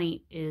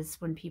complaint is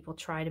when people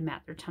try to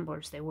mat their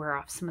tumblers, they wear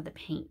off some of the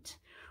paint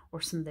or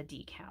some of the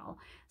decal.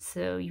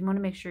 So you want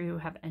to make sure you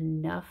have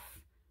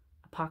enough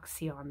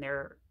epoxy on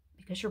there,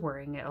 because you're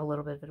wearing it a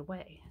little bit of it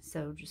away.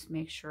 So just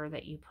make sure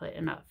that you put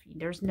enough.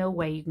 There's no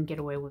way you can get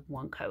away with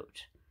 1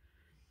 coat.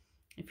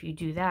 If you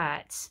do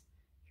that,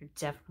 you're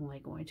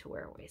definitely going to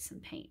wear away some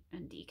paint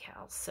and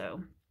decals.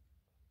 So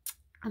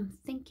I'm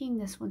thinking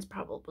this one's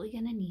probably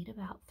going to need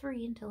about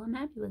 3 until I'm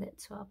happy with it.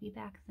 So I'll be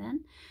back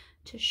then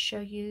to show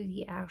you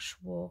the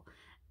actual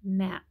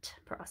mat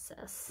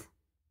process.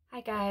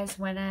 Hi guys,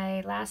 when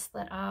I last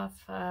got off,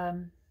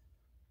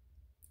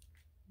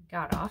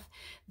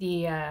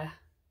 the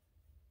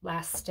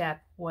last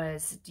step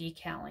was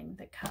decaling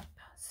the cup.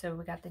 So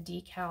we got the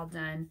decal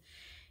done,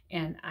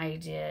 and I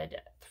did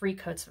 3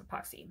 coats of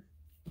epoxy.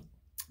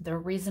 The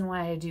reason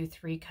why I do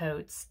 3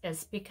 coats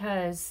is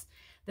because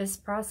this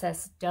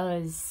process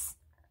does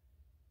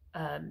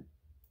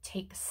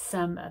take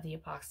some of the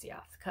epoxy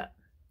off the cup.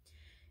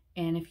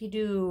 And if you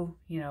do,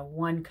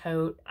 1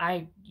 coat,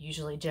 I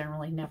usually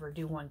generally never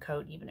do 1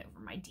 coat even over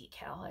my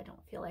decal. I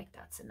don't feel like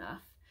that's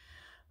enough.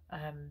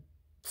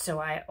 So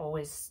I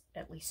always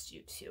at least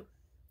do 2.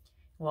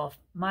 Well,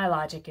 my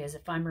logic is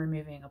if I'm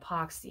removing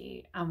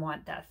epoxy, I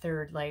want that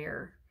 3rd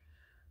layer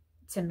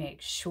to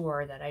make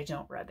sure that I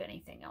don't rub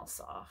anything else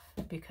off.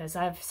 Because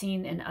I've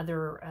seen in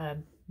other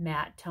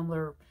matte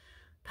tumbler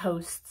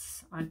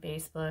posts on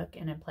Facebook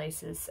and in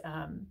places,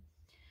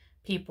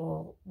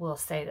 people will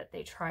say that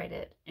they tried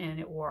it and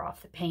it wore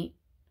off the paint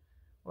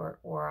or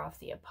off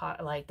the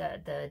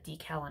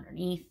decal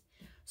underneath.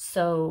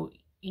 So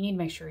you need to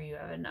make sure you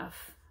have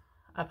enough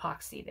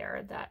epoxy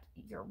there that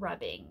you're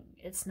rubbing.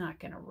 It's not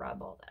going to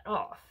rub all that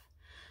off.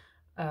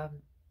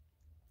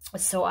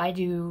 So I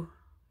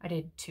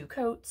did 2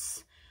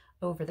 coats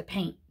over the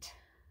paint,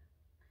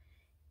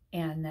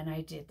 and then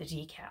I did the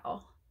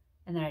decal,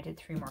 and then I did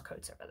 3 more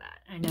coats over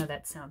that. I know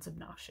that sounds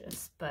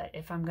obnoxious, but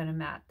if I'm going to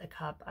mat the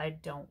cup, I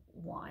don't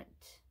want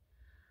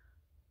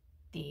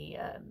the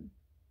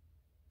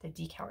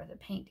decal or the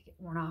paint to get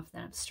worn off, then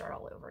I have to start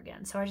all over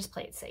again. So I just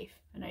play it safe,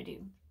 and I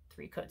do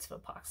 3 coats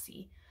of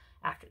epoxy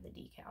after the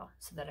decal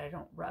so that I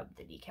don't rub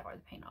the decal or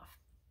the paint off.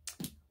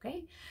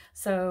 Okay,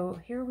 so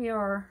here we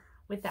are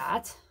with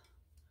that.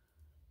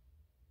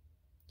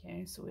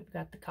 Okay, so we've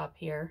got the cup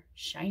here,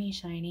 shiny,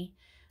 shiny,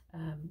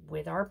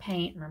 with our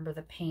paint. Remember,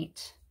 the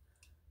paint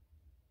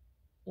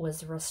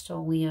was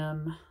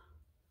Rust-Oleum.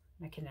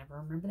 I can never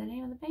remember the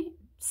name of the paint.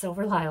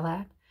 Silver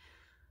Lilac.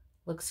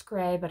 Looks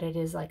gray, but it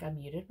is like a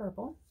muted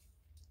purple.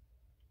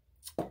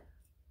 And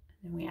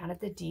then we added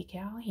the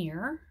decal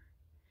here.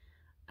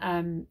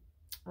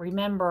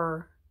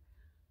 Remember,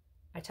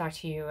 I talked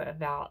to you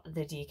about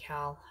the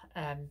decal.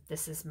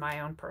 This is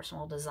my own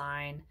personal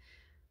design.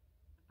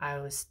 I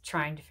was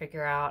trying to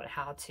figure out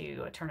how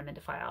to turn them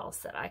into files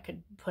that I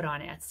could put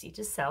on Etsy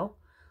to sell.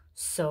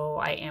 So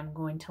I am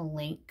going to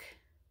link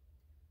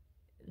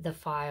the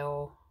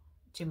file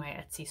to my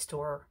Etsy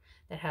store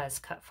that has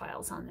cut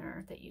files on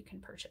there that you can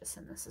purchase,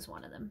 and this is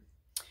one of them.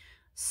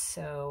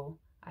 So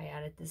I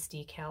added this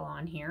decal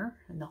on here,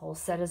 and the whole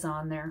set is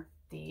on there.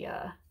 The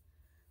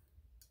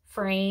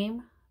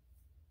frame,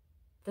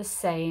 the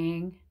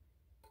saying,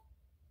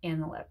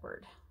 and the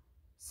leopard.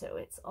 So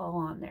it's all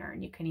on there,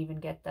 and you can even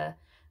get the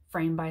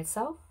frame by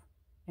itself,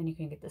 and you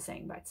can get the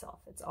saying by itself.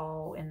 It's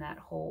all in that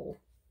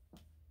whole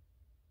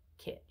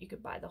kit. You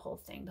could buy the whole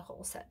thing, the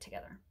whole set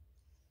together.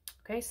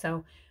 Okay,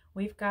 so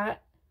we've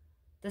got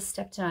this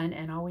step done,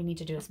 and all we need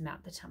to do is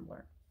mount the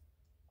tumbler.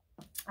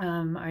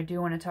 I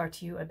do want to talk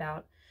to you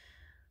about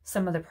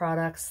some of the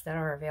products that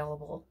are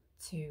available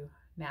to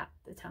mount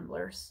the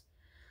tumblers.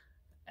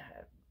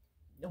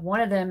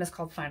 One of them is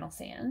called Final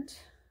Sand.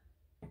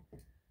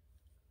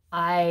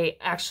 I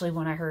actually,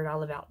 when I heard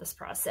all about this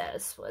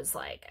process, was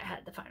like, I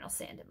had the Final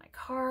Sand in my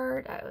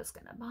cart. I was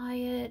going to buy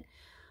it.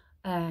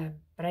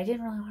 But I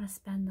didn't really want to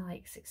spend the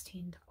like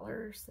 $16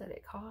 that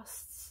it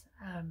costs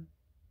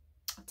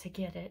to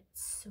get it.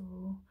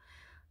 So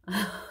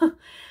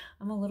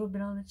I'm a little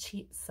bit on the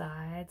cheap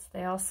side.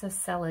 They also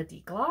sell a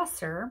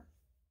deglosser.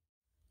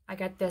 I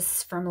got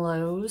this from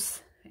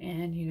Lowe's,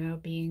 and you know,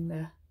 being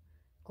the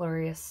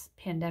glorious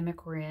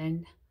pandemic we're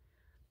in,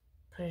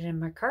 put it in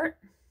my cart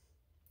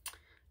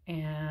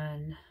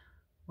and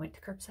went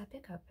to curbside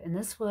pickup. And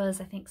this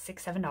was, I think, $6,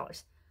 $7,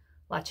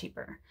 a lot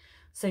cheaper.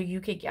 So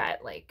you could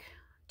get like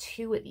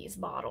 2 of these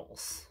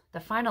bottles. The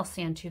Final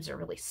Sand tubes are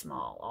really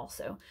small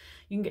also.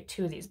 You can get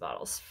 2 of these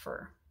bottles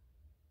for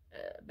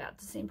about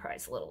the same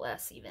price, a little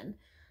less even.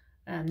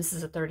 This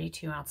is a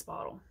 32-ounce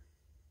bottle.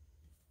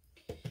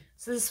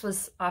 So this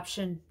was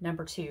option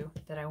number 2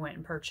 that I went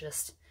and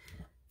purchased.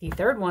 The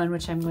third one,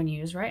 which I'm going to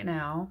use right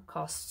now,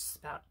 costs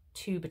about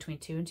between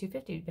 $2 and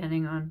 $2.50,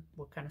 depending on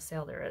what kind of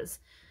sale there is.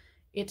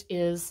 It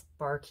is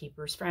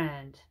Barkeeper's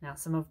Friend. Now,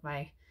 some of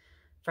my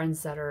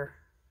friends that are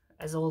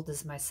as old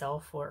as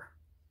myself, or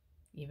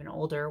even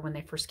older, when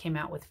they first came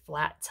out with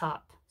flat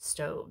top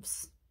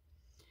stoves,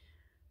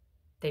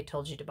 they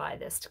told you to buy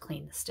this to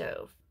clean the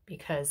stove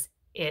because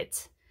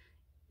it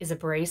is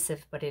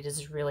abrasive, but it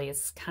is really,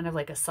 it's kind of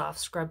like a soft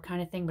scrub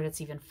kind of thing, but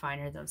it's even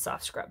finer than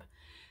soft scrub.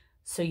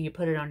 So you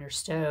put it on your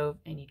stove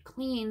and you'd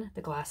clean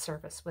the glass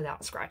surface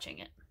without scratching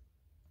it.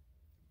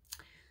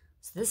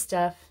 So this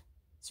stuff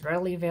is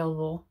readily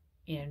available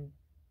in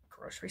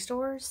grocery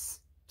stores,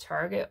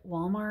 Target,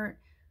 Walmart.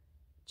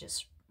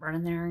 Just run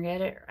in there and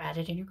get it, or add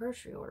it in your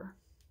grocery order.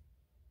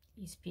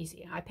 Easy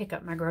peasy. I pick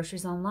up my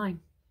groceries online.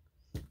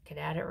 Could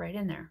add it right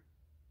in there.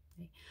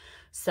 Okay.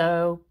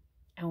 So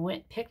I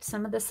went picked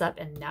some of this up,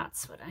 and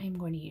that's what I am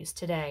going to use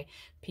today.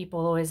 People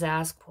always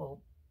ask,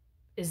 well,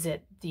 is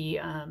it the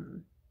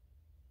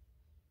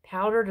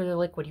powdered or the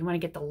liquid? You want to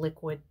get the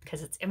liquid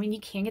because it's, I mean,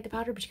 you can get the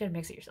powder, but you got to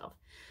mix it yourself.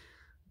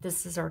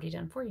 This is already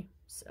done for you.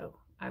 So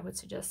I would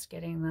suggest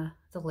getting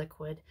the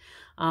liquid.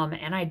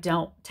 And I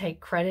don't take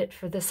credit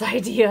for this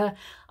idea.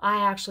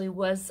 I actually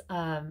was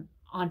on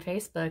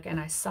Facebook, and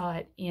I saw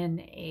it in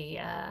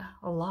a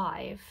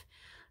live,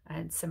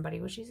 and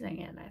somebody was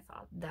using it, and I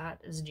thought, that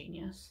is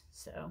genius.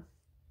 So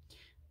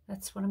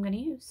that's what I'm going to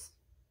use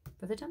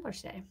for the tumbler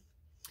today.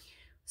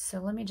 So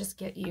let me just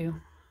get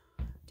you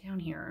down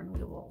here, and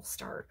we will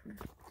start.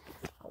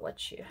 I'll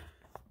let you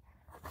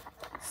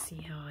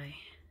see how I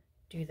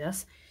do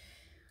this.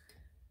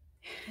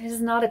 It is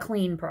not a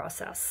clean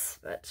process,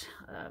 but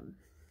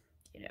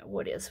you know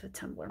what is with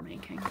tumbler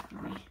making.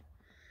 Let me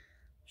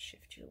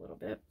shift you a little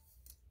bit.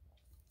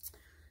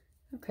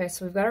 Okay,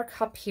 so we've got our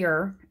cup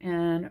here,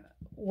 and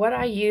what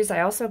I use,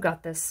 I also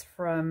got this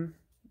from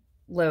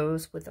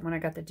Lowe's with when I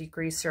got the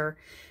degreaser.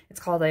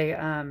 It's called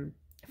a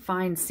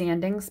fine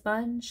sanding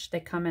sponge. They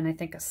come in, I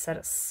think, a set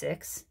of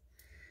 6,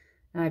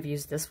 and I've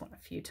used this one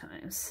a few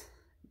times.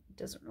 It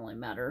doesn't really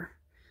matter.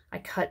 I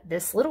cut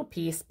this little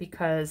piece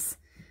because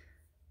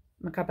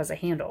my cup has a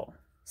handle,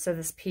 so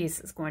this piece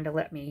is going to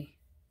let me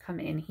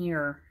come in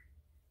here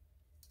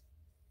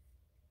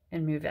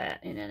and move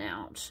that in and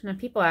out. Now,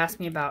 people ask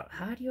me about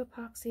how do you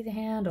epoxy the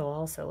handle.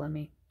 Also, let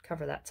me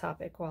cover that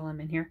topic while I'm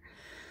in here.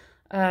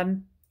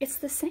 It's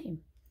the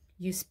same.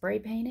 You spray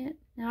paint it.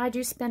 Now, I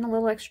do spend a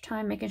little extra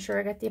time making sure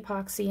I got the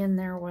epoxy in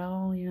there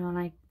well, you know, and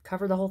I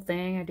cover the whole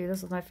thing. I do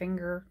this with my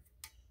finger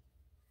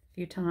a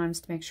few times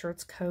to make sure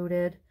it's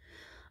coated.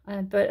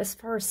 But as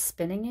far as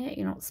spinning it,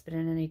 you don't spin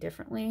it any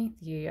differently.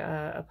 The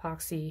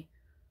epoxy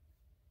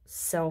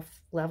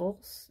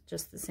self-levels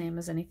just the same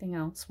as anything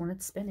else. When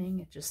it's spinning,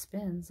 it just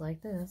spins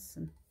like this,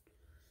 and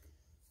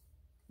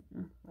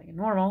like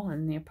normal,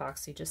 and the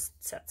epoxy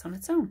just sets on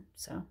its own.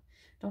 So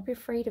don't be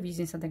afraid of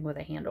using something with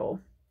a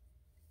handle.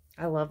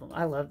 I love them.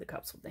 I love the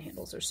cups with the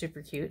handles. They're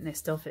super cute, and they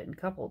still fit in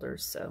cup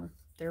holders, so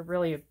they're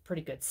really a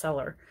pretty good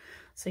seller.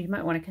 So you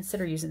might want to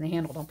consider using the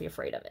handle. Don't be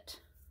afraid of it.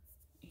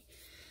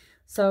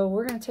 So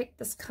we're going to take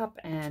this cup,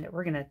 and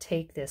we're going to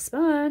take this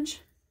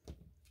sponge,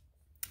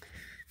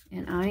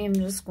 and I am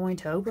just going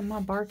to open my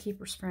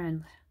Barkeeper's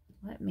Friend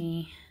let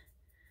me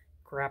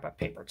grab a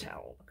paper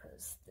towel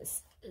because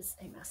this is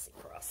a messy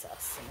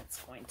process and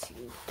it's going to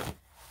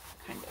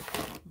kind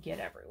of get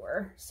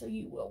everywhere. So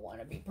you will want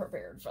to be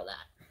prepared for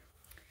that.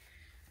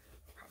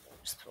 Probably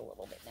just put a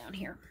little bit down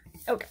here.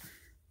 Okay.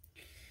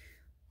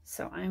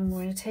 So I'm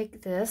going to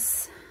take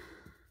this.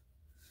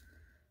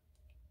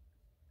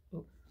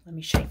 Ooh, let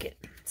me shake it.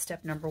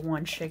 Step number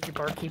 1, shake your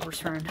barkeeper's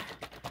friend.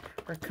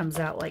 Or it comes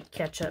out like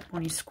ketchup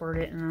when you squirt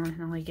it and it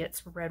only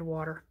gets red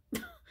water.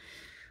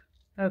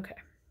 Okay.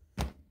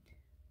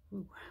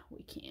 Ooh,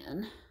 we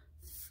can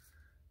just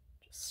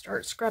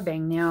start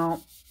scrubbing.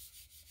 Now,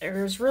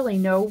 there's really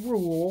no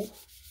rule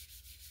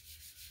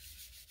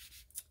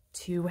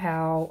to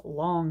how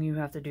long you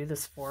have to do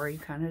this for. You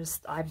kind of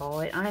just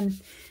eyeball it.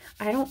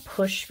 I don't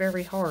push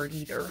very hard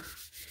either.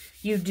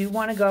 You do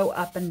want to go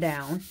up and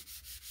down.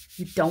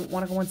 You don't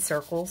want to go in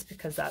circles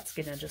because that's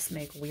going to just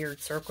make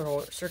weird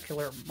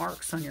circular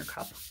marks on your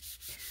cup.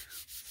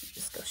 So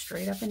just go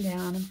straight up and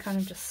down and kind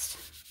of just...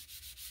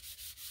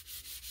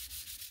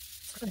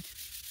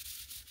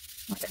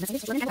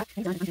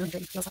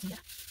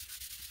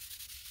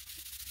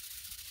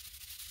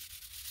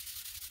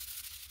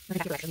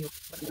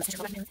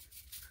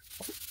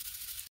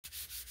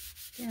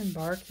 Again,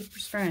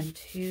 barkeeper's friend,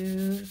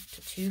 2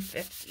 to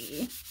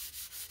 250.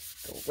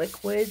 The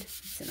liquid,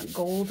 it's in a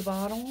gold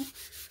bottle.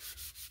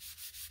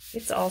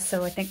 It's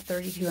also, I think,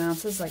 32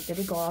 ounces, like the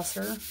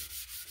deglosser.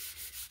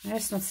 I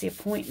just don't see a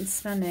point in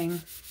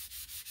spending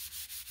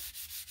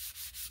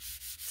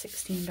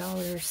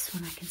 $16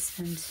 when I can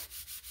spend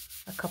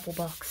a couple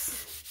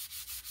bucks.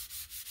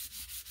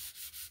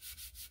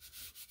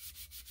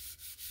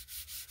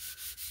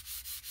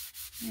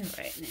 All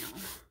right, now,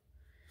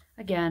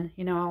 again,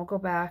 you know, I'll go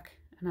back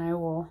and I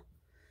will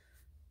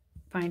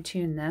fine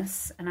tune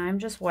this, and I'm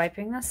just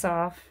wiping this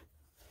off.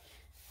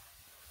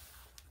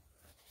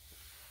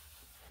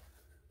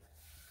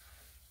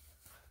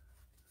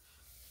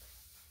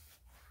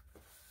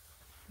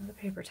 With a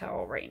paper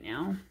towel right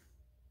now.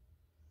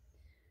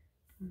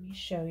 Let me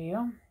show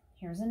you.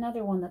 Here's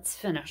another one that's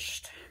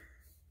finished.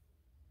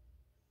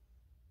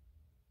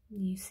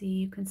 You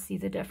can see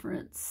the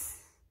difference.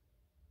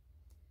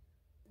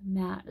 The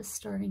matte is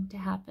starting to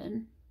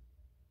happen.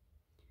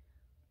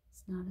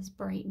 It's not as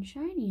bright and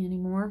shiny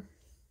anymore.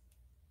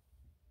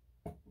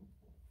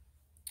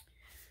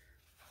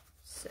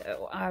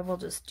 So I will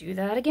just do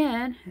that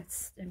again.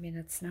 I mean,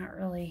 it's not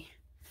really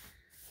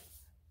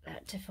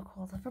that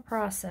difficult of a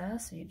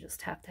process. You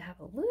just have to have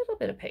a little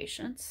bit of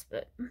patience,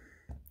 but it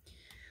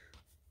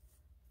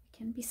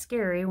can be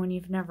scary when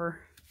you've never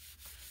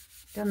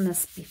done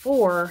this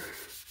before,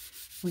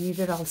 when you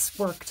did all this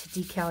work to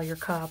decal your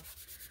cup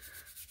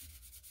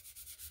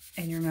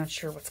and you're not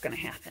sure what's going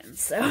to happen.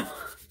 So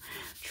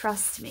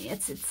trust me,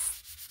 it's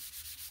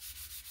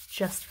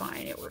just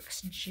fine. It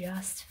works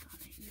just fine.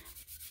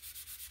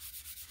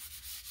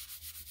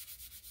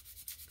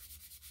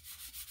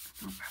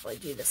 I'll probably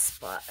do the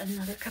spot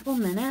another couple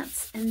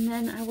minutes, and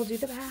then I will do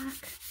the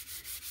back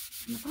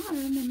and the bottom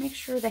and make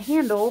sure the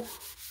handle,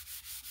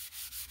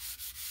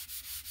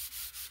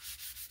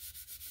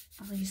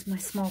 I'll use my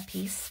small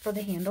piece for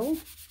the handle.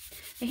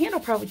 The handle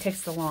probably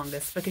takes the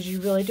longest because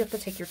you really do have to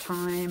take your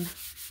time.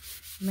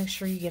 Make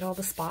sure you get all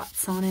the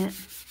spots on it.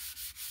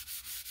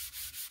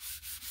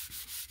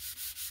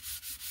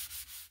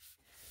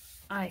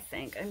 I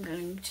think I'm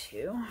going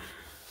to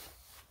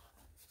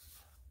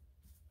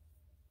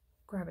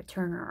grab a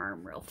turner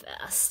arm real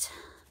fast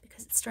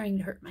because it's starting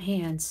to hurt my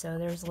hand. So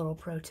there's a little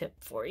pro tip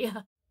for you.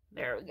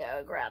 There we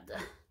go. Grab the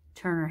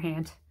turner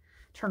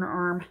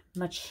arm.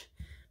 Much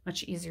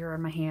easier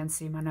on my hand.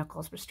 See, my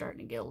knuckles were starting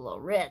to get a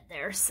little red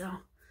there. So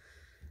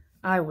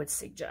I would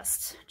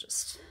suggest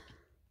just,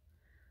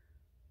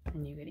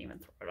 and you can even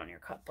throw it on your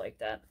cup like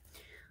that.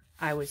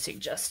 I would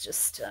suggest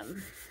just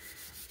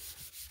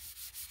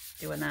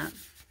doing that.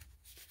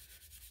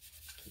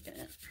 Keeping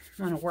it.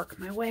 I'm going to work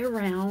my way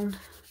around.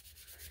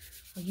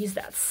 I'll use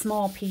that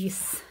small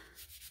piece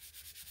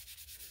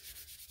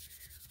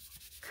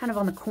kind of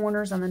on the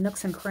corners, on the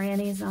nooks and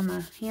crannies on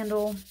the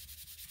handle.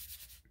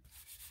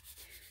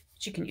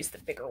 But you can use the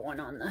bigger one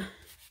on the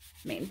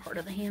main part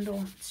of the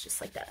handle. It's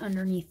just like that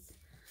underneath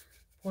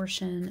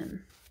portion.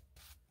 And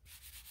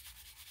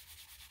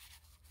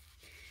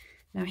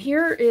now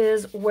here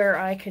is where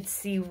I could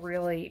see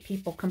really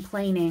people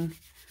complaining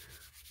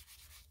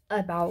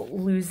about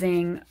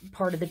losing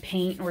part of the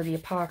paint or the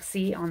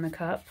epoxy on the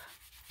cup.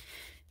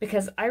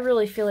 Because I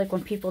really feel like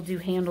when people do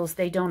handles,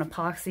 they don't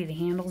epoxy the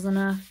handles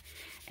enough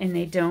and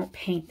they don't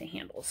paint the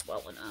handles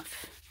well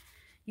enough.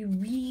 You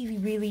really,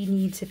 really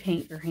need to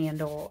paint your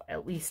handle,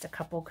 at least a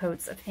couple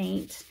coats of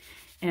paint,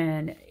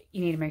 and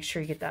you need to make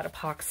sure you get that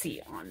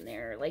epoxy on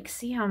there. Like,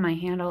 see how my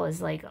handle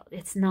is like,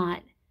 it's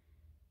not,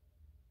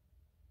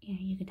 you know,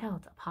 you can tell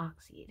it's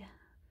epoxied.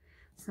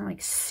 It's not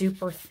like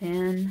super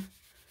thin.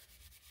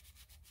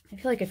 I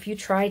feel like if you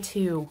try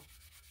to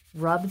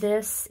rub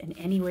this in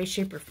any way,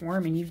 shape, or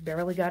form and you've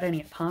barely got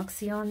any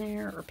epoxy on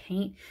there or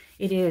paint,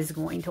 it is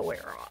going to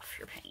wear off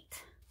your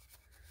paint.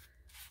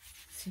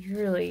 So you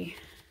really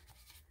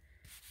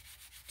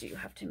do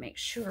have to make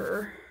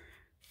sure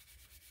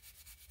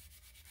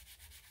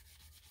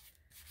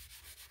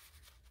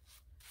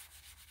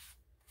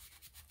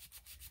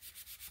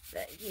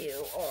that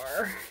you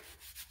are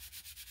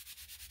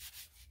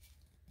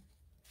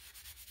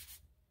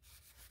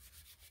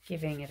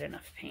giving it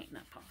enough paint and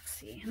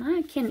epoxy. And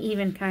I can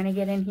even kind of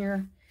get in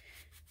here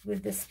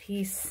with this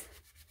piece,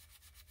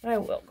 but I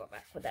will go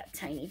back with that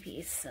tiny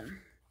piece and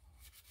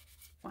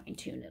fine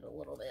tune it a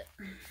little bit.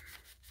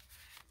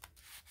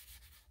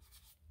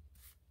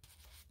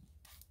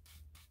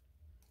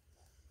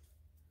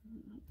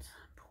 Let's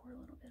pour a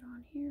little bit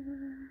on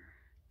here.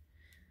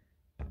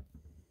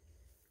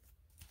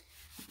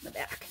 The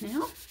back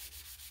now.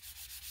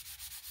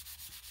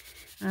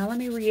 Now let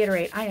me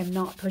reiterate, I am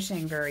not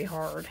pushing very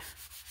hard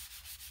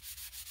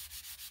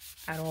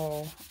at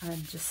all.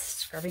 I'm just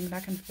scrubbing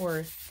back and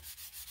forth.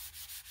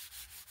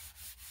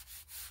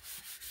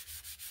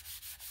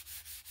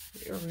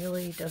 It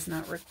really does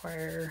not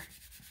require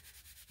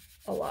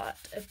a lot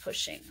of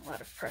pushing, a lot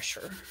of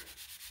pressure.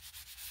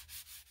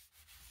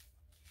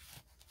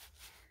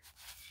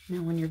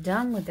 Now when you're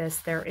done with this,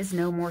 there is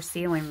no more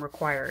sealing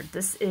required.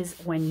 This is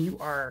when you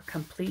are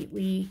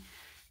completely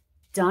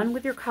done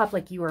with your cup,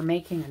 like you are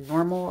making a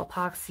normal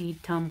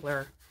epoxy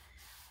tumbler,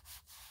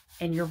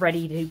 and you're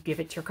ready to give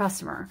it to your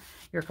customer.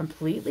 You're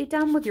completely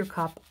done with your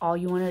cup. All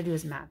you want to do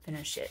is matte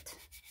finish it.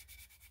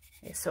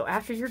 Okay, so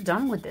after you're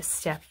done with this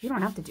step, you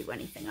don't have to do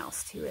anything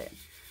else to it.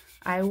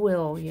 I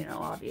will, you know,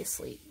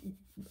 obviously,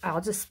 I'll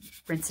just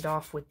rinse it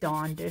off with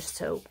Dawn dish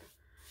soap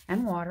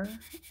and water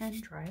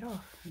and dry it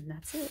off, and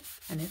that's it,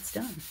 and it's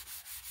done.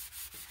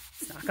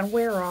 It's not going to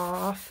wear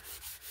off.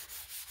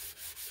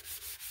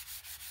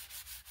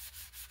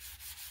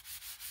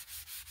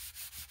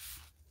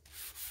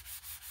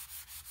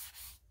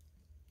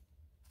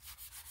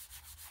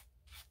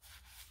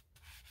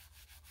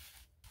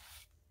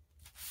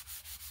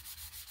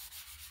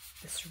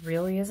 This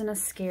really isn't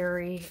as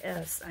scary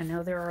as, I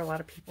know there are a lot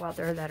of people out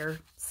there that are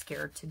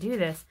scared to do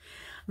this.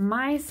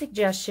 My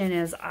suggestion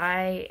is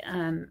I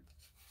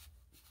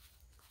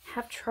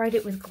have tried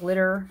it with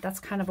glitter. That's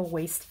kind of a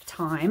waste of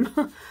time.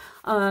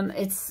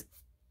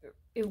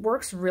 It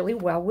works really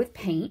well with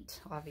paint,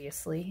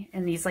 obviously,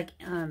 and these like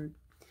kind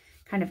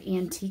of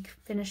antique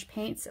finish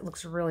paints it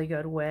looks really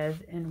good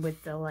with, and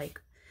with the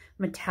like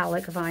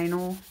metallic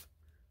vinyl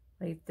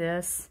like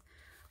this,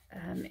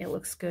 it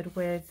looks good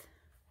with.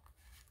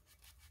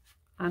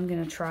 I'm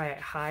gonna try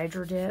a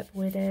Hydro Dip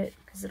with it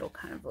because it'll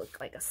kind of look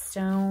like a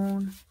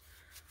stone.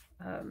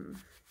 I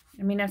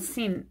mean, I've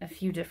seen a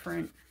few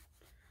different,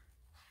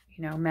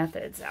 you know,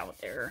 methods out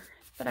there,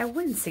 but I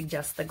wouldn't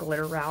suggest the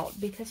glitter route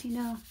because, you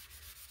know,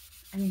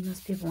 I mean,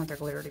 most people want their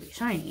glitter to be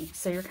shiny,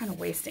 so you're kind of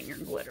wasting your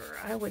glitter.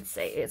 I would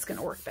say it's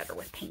gonna work better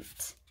with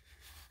paint.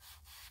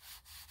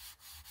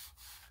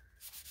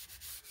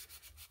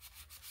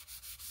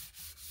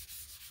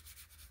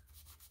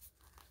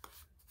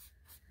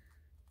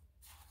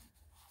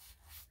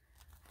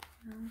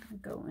 I'm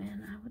going to go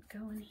in, I would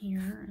go in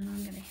here, and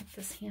I'm going to hit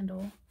this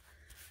handle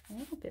a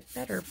little bit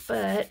better,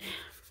 but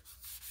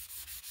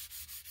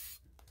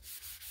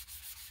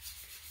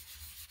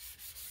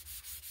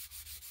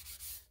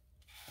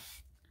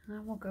I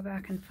will go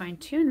back and fine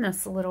tune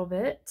this a little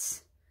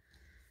bit.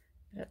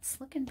 But it's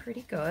looking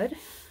pretty good.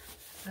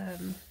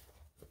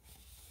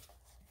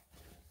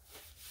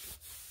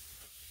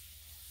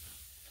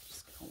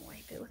 Just going to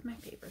wipe it with my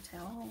paper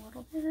towel a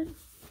little bit.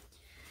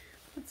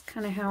 That's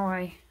kind of how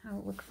I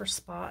look for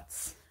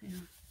spots, you know,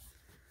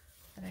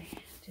 that I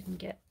didn't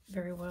get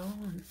very well,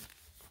 and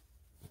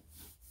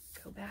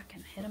go back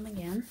and hit them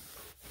again.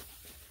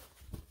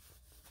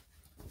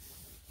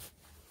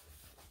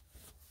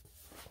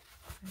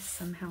 I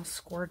somehow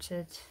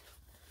squirted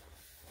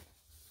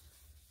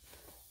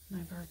my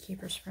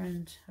barkeeper's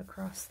friend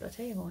across the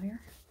table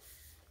here.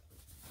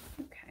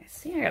 Okay,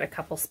 see, I got a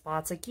couple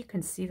spots. Like you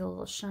can see the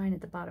little shine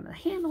at the bottom of the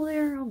handle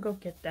there. I'll go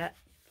get that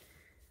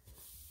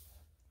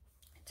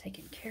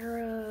taken care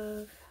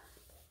of.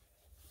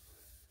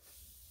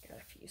 Got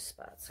a few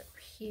spots over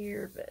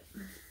here, but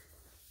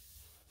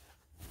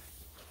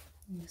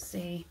you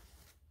see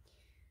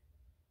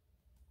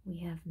we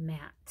have matte.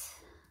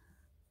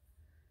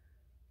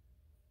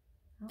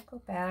 I'll go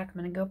back. I'm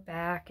going to go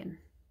back and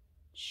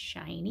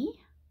shiny.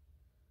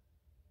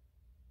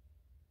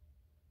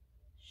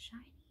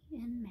 Shiny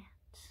and matte.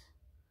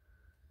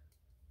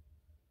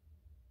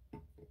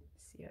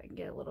 See if I can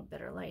get a little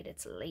better light.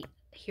 It's late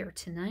here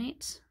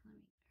tonight.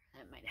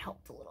 That might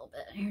help a little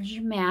bit. Here's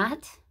your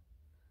matte.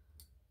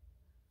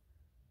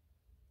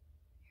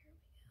 Here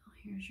we go.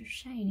 Here's your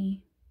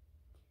shiny.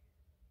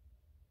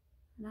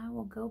 And I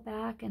will go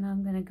back, and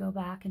I'm going to go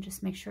back and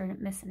just make sure I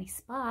didn't miss any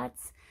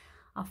spots.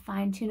 I'll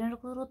fine tune it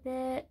a little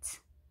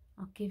bit.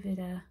 I'll give it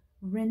a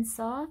rinse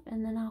off,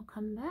 and then I'll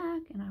come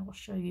back and I will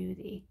show you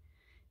the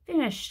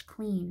finished,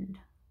 cleaned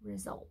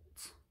result.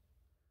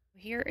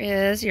 Here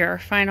is your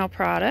final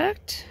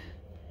product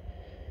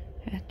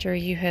after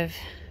you have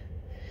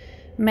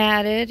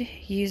matted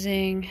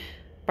using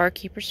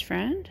Barkeeper's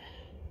Friend.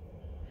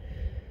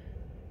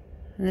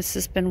 And this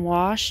has been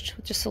washed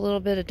with just a little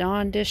bit of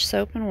Dawn dish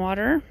soap and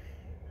water.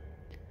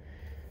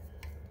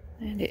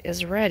 And it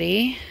is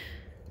ready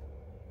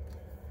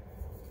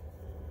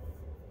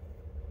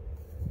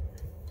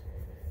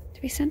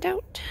to be sent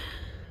out.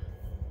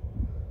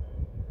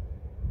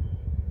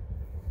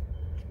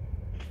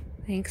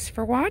 Thanks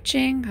for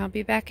watching. I'll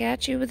be back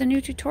at you with a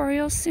new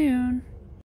tutorial soon.